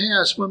came to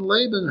pass when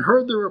Laban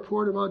heard the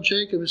report about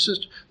Jacob, his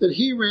sister, that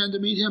he ran to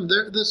meet him.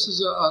 This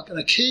is an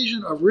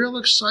occasion of real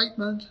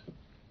excitement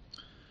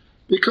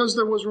because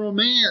there was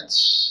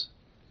romance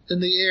in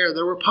the air.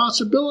 There were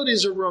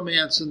possibilities of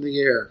romance in the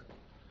air.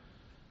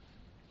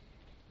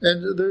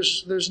 And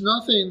there's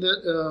nothing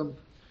that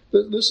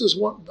this is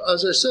one,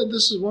 as I said,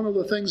 this is one of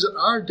the things that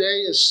our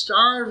day is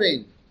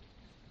starving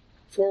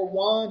for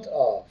want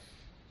of.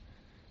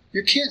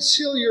 You can't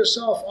seal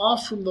yourself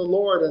off from the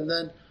Lord and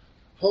then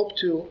hope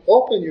to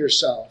open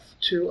yourself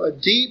to a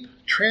deep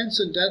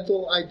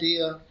transcendental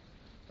idea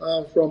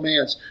of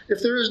romance.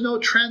 If there is no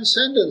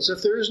transcendence,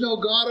 if there is no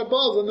God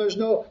above, then there's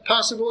no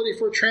possibility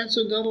for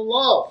transcendental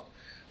love.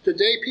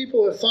 Today,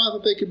 people have thought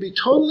that they could be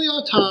totally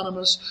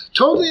autonomous,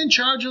 totally in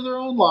charge of their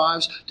own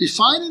lives,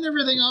 defining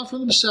everything out for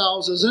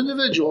themselves as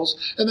individuals,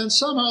 and then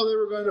somehow they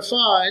were going to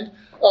find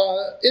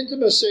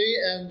intimacy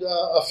and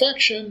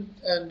affection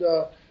and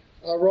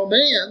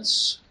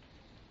romance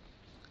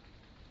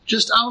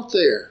just out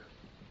there.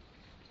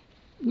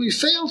 We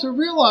fail to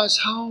realize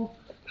how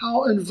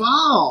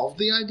involved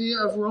the idea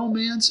of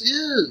romance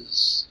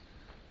is,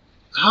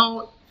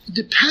 how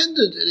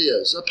dependent it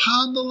is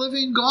upon the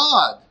living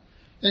God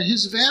and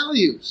his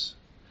values.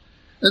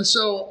 And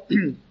so,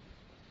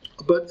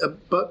 but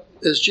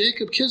as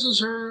Jacob kisses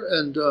her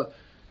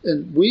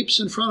and weeps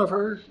in front of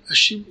her,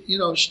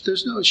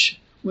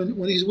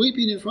 when he's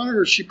weeping in front of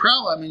her, she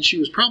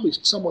was probably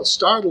somewhat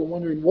startled,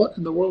 wondering what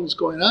in the world is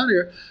going on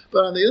here.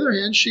 But on the other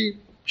hand, she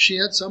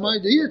had some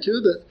idea too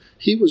that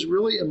he was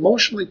really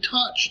emotionally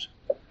touched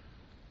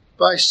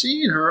by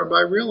seeing her and by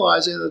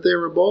realizing that they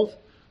were both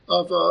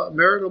of a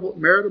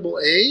maritable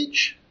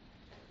age,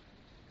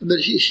 and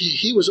that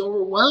he was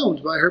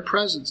overwhelmed by her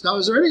presence. Now,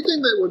 is there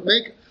anything that would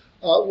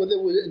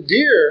that would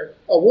endear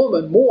a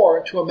woman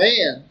more to a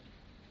man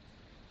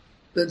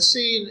than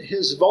seeing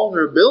his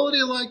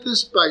vulnerability like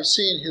this, by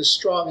seeing his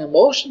strong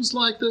emotions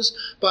like this,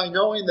 by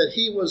knowing that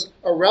he was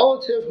a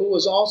relative who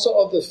was also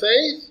of the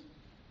faith?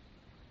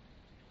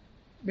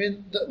 I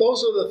mean,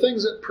 those are the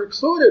things that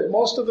precluded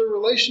most of the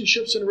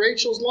relationships in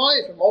Rachel's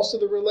life and most of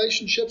the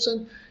relationships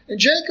in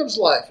Jacob's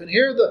life. And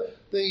here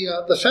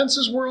the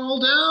fences were all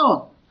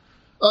down.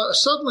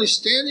 Suddenly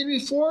standing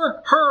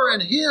before her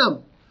and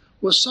him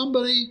was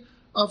somebody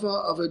of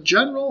a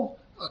general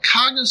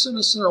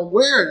cognizance and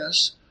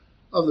awareness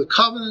of the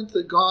covenant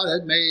that God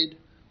had made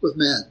with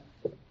men.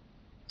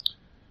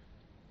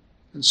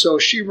 And so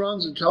she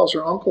runs and tells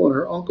her uncle, and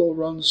her uncle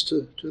runs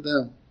to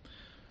them.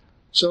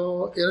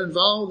 So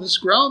this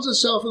grounds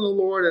itself in the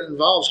Lord. It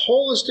involves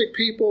holistic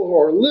people who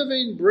are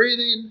living,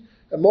 breathing,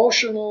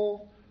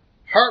 emotional,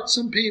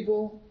 heartsome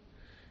people.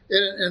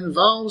 It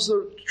involves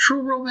the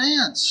true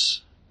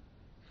romance.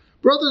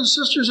 Brothers and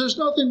sisters, there's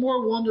nothing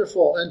more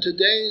wonderful in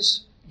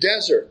today's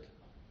desert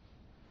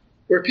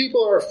where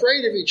people are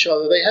afraid of each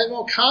other. They have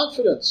no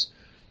confidence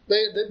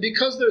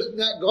because there's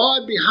not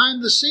God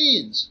behind the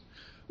scenes.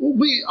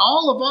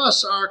 All of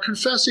us are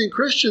confessing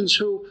Christians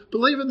who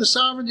believe in the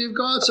sovereignty of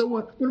God. So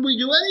when we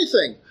do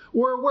anything,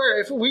 we're aware.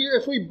 If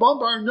we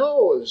bump our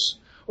nose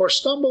or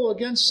stumble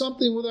against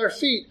something with our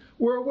feet,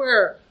 we're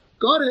aware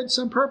God had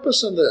some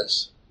purpose in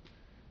this.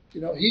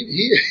 He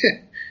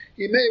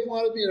may have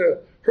wanted me to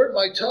hurt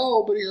my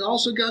toe, but he's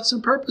also got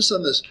some purpose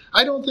in this.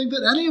 I don't think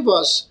that any of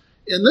us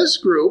in this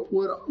group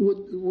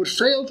would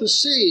fail to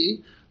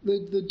see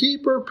the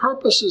deeper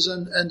purposes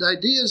and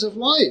ideas of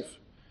life.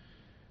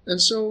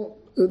 And so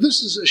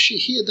this is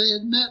he had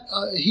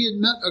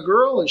met a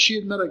girl and she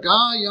had met a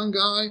young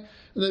guy,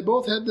 and they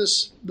both had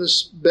this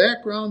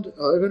background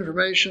of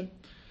information.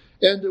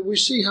 And we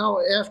see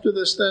how after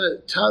this,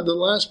 then the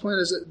last point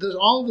is that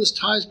all of this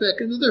ties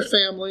back into their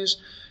families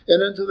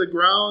and into the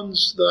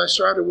grounds that I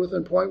started with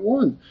in point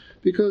 1.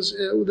 Because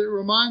it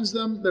reminds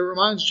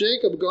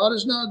Jacob, God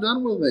is not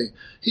done with me.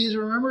 He's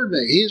remembered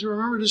me. He's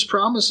remembered his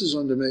promises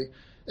unto me.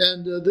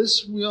 And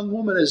this young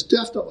woman is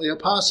definitely a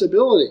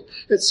possibility.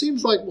 It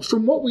seems like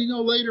from what we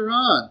know later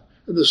on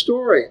in the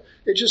story,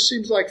 it just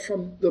seems like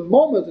from the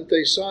moment that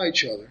they saw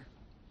each other,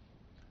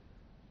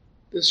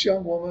 this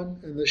young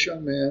woman and this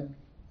young man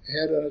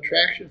had an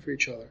attraction for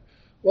each other.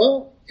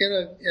 Well, in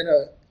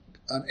a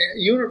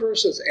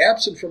universe that's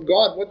absent from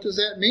God, what does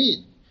that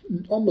mean?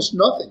 Almost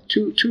nothing.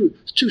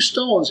 Two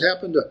stones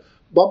happen to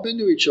bump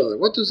into each other.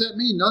 What does that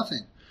mean?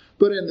 Nothing.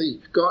 But in the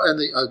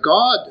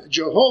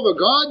Jehovah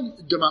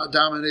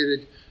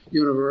God-dominated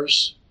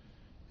universe,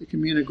 it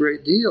can mean a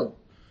great deal.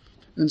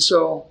 And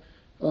so,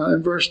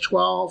 in verse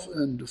 12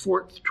 to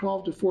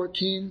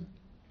 14,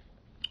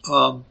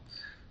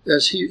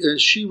 as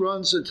she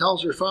runs and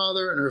tells her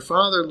father, and her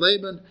father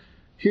Laban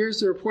hears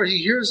the report. He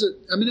hears it.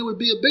 I mean, it would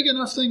be a big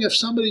enough thing if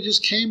somebody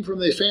just came from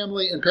their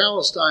family in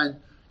Palestine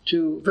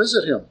to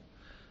visit him.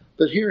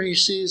 But here he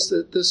sees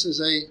that this is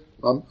a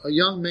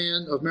young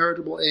man of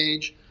marriageable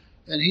age,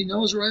 and he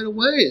knows right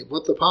away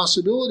what the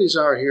possibilities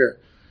are here.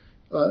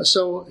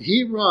 So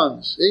he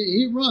runs.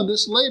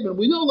 This Laban,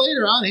 we know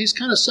later on he's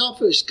kind of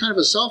selfish, kind of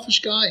a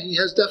selfish guy. He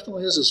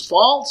definitely has his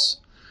faults,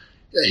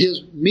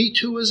 his me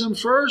tooism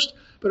first.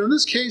 But in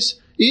this case,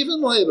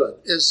 even Laban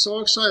is so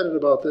excited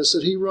about this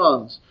that he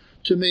runs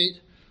to meet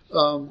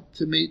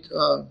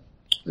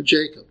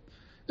Jacob.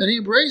 And he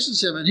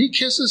embraces him and he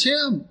kisses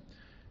him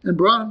and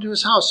brought him to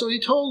his house. So he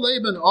told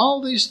Laban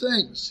all these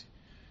things.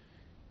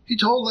 He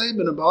told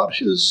Laban about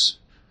his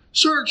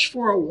search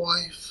for a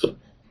wife.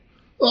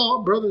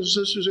 Oh, brothers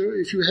and sisters,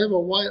 if you have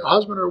a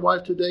husband or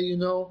wife today, you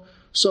know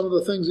some of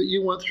the things that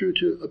you went through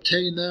to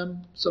obtain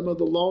them, some of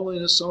the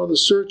loneliness, some of the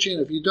searching.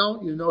 If you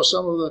don't, you know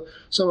some of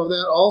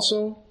that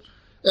also.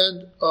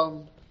 And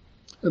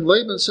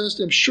Laban says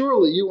to him,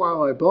 "Surely you are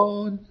my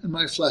bone and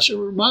my flesh." It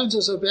reminds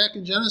us of back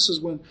in Genesis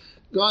when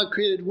God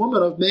created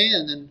woman of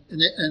man,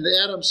 and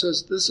Adam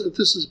says, "This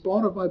is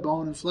bone of my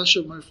bone and flesh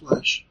of my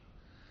flesh."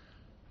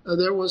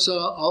 There was a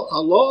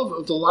love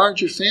of the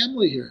larger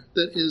family here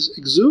that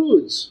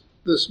exudes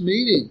this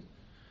meeting.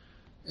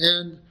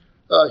 And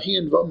he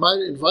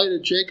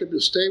invited Jacob to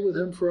stay with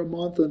him for a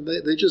month, and they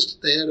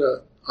had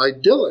an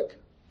idyllic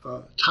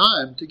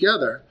time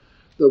together,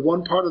 the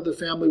one part of the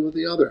family with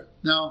the other.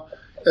 Now,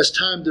 as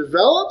time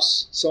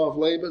develops, some of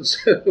Laban's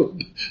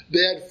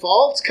bad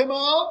faults come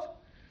out,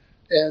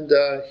 and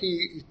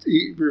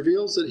he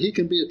reveals that he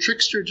can be a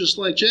trickster just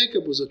like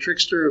Jacob was a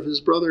trickster of his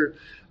brother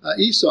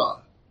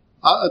Esau.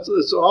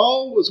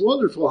 It's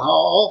wonderful how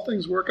all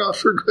things work out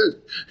for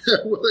good.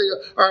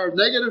 Our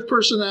negative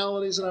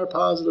personalities and our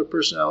positive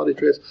personality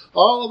traits,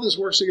 all of this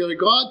works together.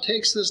 God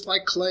takes this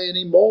like clay and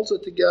he molds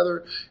it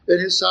together in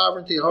his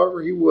sovereignty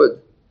however he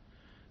would.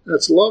 And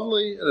it's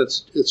lovely, and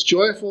it's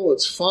joyful,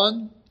 it's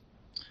fun.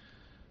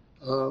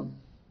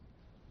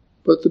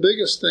 But the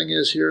biggest thing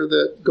is here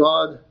that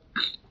God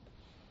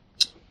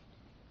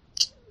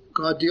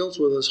deals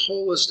with us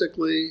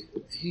holistically.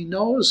 He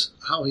knows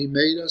how he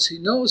made us. He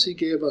knows he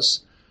gave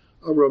us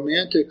a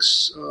romantic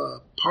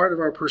part of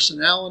our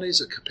personalities,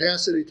 a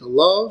capacity to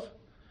love.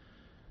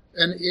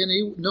 And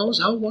he knows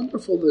how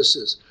wonderful this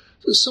is.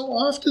 So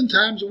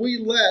oftentimes we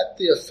let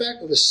the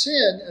effect of the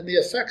sin and the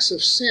effects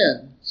of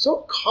sin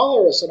so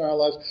color us in our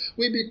lives.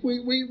 We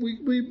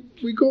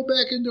go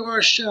back into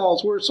our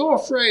shells. We're so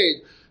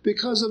afraid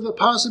because of the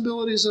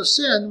possibilities of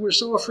sin. We're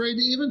so afraid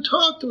to even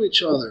talk to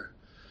each other.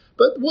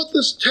 But what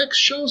this text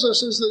shows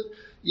us is that,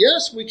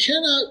 yes, we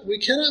cannot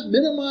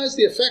minimize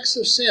the effects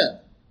of sin.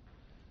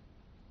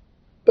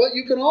 But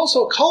you can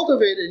also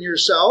cultivate in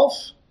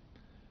yourself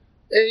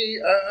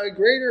a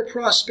greater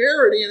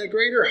prosperity and a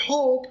greater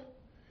hope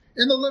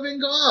in the living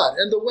God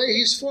and the way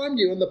he's formed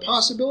you and the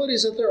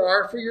possibilities that there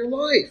are for your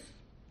life.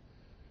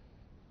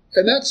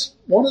 And that's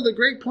one of the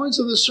great points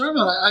of this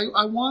sermon.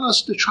 I want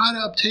us to try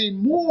to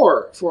obtain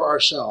more for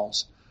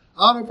ourselves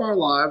out of our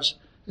lives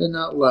and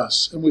not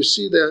less. And we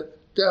see that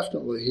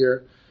definitely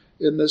here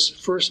in this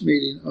first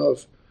meeting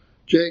of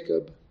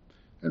Jacob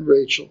and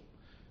Rachel.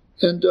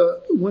 And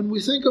when we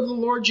think of the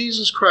Lord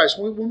Jesus Christ,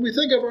 when we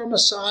think of our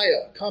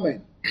Messiah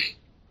coming,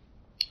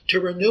 to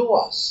renew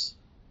us,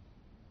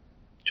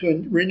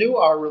 to renew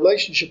our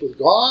relationship with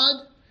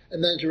God,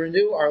 and then to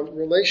renew our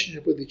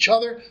relationship with each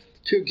other,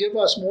 to give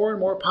us more and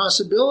more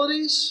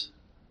possibilities.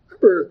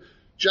 Remember,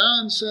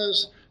 John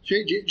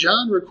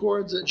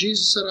records that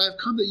Jesus said, I have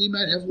come that ye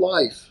might have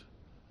life,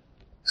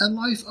 and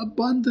life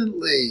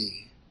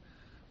abundantly.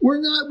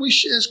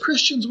 As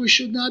Christians, we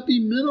should not be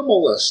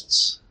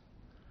minimalists,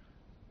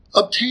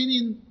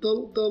 obtaining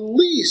the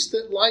least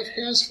that life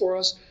has for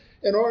us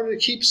in order to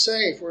keep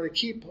safe, or to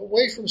keep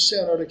away from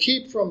sin, or to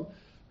keep from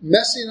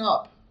messing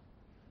up.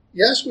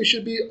 Yes, we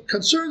should be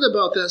concerned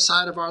about that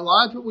side of our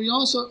lives, but we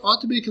also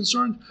ought to be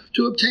concerned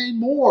to obtain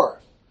more.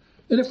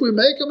 And if we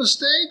make a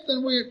mistake,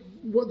 then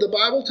what the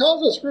Bible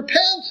tells us,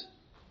 repent.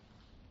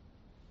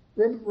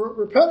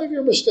 Repent of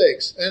your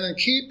mistakes, and then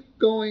keep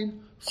going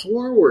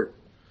forward.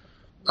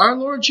 Our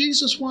Lord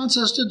Jesus wants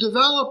us to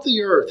develop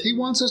the earth. He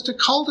wants us to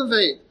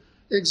cultivate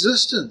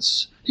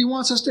existence. He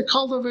wants us to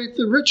cultivate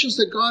the riches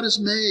that God has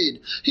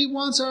made. He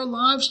wants our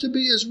lives to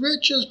be as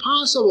rich as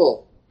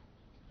possible.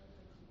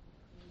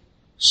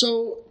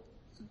 So,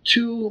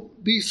 to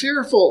be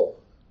fearful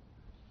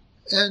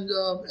and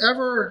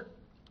ever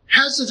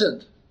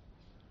hesitant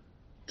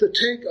to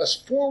take a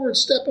forward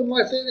step in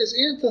life, that is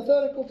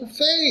antithetical to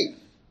faith.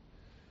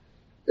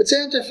 It's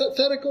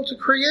antithetical to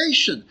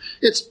creation.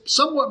 It's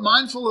somewhat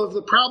mindful of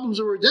the problems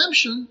of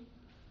redemption,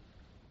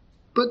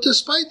 but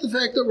despite the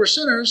fact that we're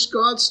sinners,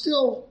 God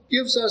still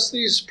gives us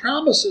these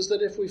promises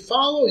that if we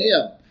follow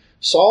Him,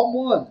 Psalm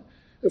 1,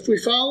 if we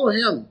follow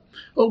Him,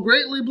 oh,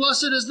 greatly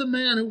blessed is the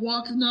man who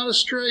walketh not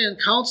astray in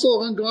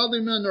counsel of ungodly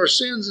men, nor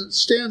stands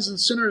in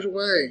sinners'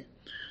 way,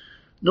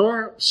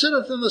 nor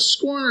sitteth in the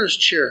scorner's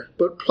chair,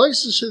 but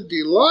places his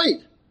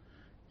delight.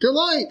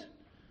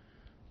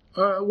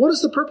 What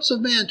is the purpose of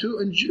man? To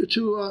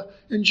enjoy,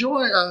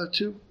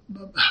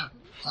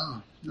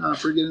 I'm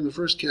forgetting the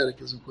first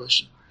catechism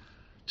question.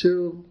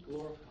 To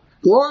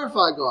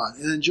glorify God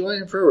and enjoy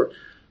Him forever.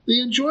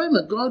 The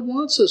enjoyment, God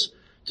wants us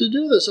to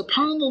do this.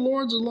 Upon the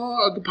Lord's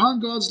law, upon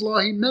God's law,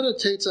 He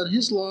meditates on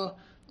His law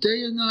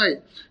day and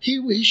night.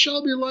 He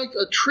shall be like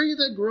a tree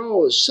that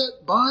grows,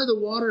 set by the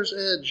water's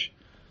edge,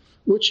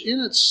 which in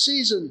its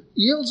season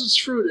yields its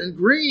fruit, and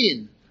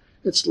green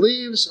its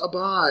leaves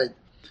abide.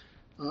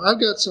 I've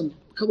got a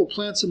couple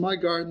plants in my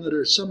garden that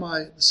are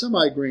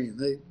semi-green.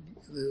 The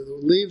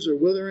leaves are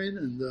withering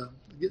and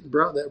getting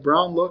that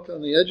brown look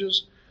on the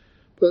edges.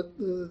 But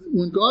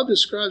when God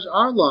describes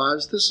our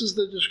lives, this is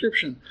the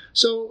description.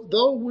 So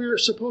though we're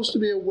supposed to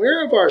be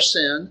aware of our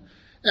sin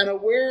and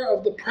aware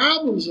of the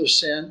problems of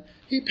sin,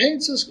 He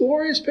paints this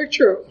glorious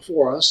picture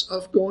for us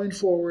of going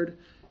forward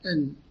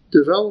and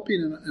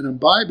developing and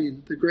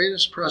imbibing the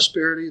greatest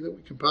prosperity that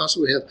we can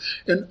possibly have.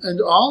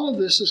 And all of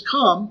this has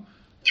come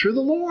through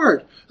the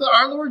Lord.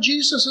 Our Lord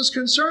Jesus is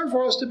concerned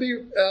for us to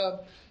be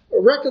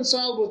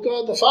reconciled with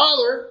God the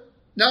Father,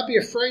 not be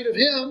afraid of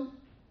Him,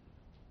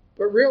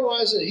 but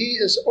realize that He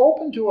is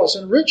open to us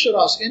and rich in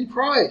us in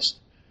Christ.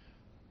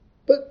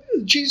 But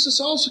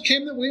Jesus also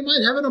came that we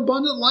might have an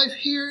abundant life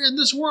here in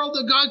this world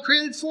that God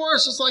created for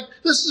us. It's like,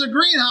 this is a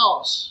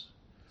greenhouse.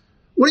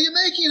 What are you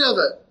making of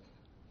it?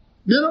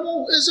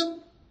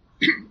 Minimalism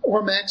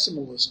or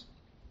maximalism?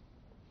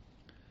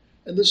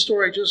 And this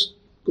story just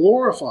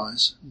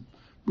glorifies,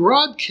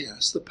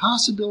 broadcasts the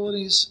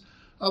possibilities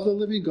of the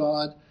living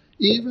God,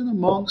 even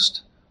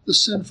amongst the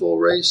sinful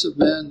race of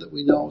men that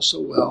we know so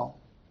well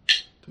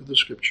through the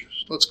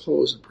Scriptures. Let's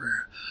close in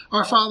prayer.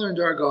 Our Father and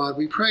our God,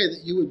 we pray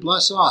that You would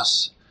bless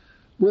us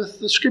with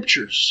the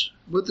Scriptures,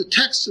 with the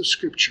text of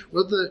Scripture,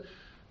 with the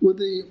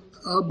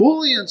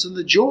ebullience and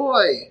the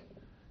joy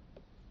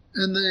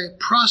and the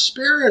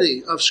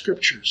prosperity of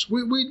Scriptures.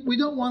 We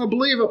don't want to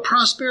believe a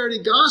prosperity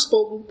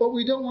gospel, but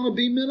we don't want to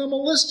be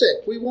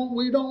minimalistic. We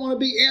don't want to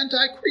be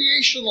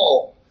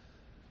anti-creational.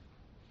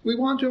 We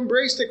want to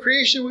embrace the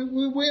creation.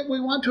 We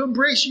want to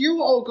embrace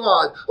You, O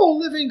God. O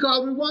living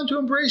God, we want to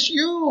embrace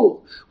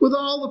You with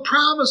all the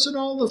promise and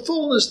all the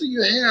fullness that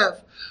You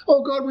have.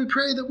 O God, we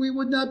pray that we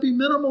would not be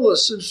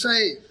minimalists in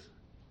faith,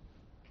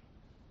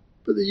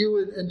 but that You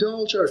would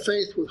indulge our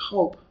faith with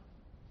hope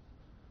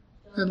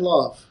and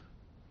love,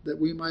 that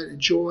we might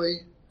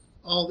enjoy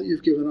all that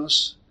You've given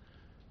us,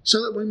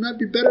 so that we might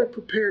be better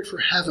prepared for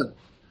heaven,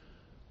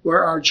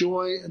 where our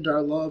joy and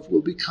our love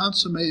will be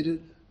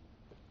consummated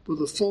with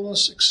the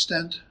fullest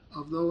extent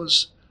of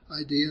those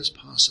ideas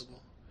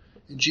possible.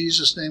 In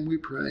Jesus' name we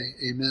pray,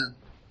 amen.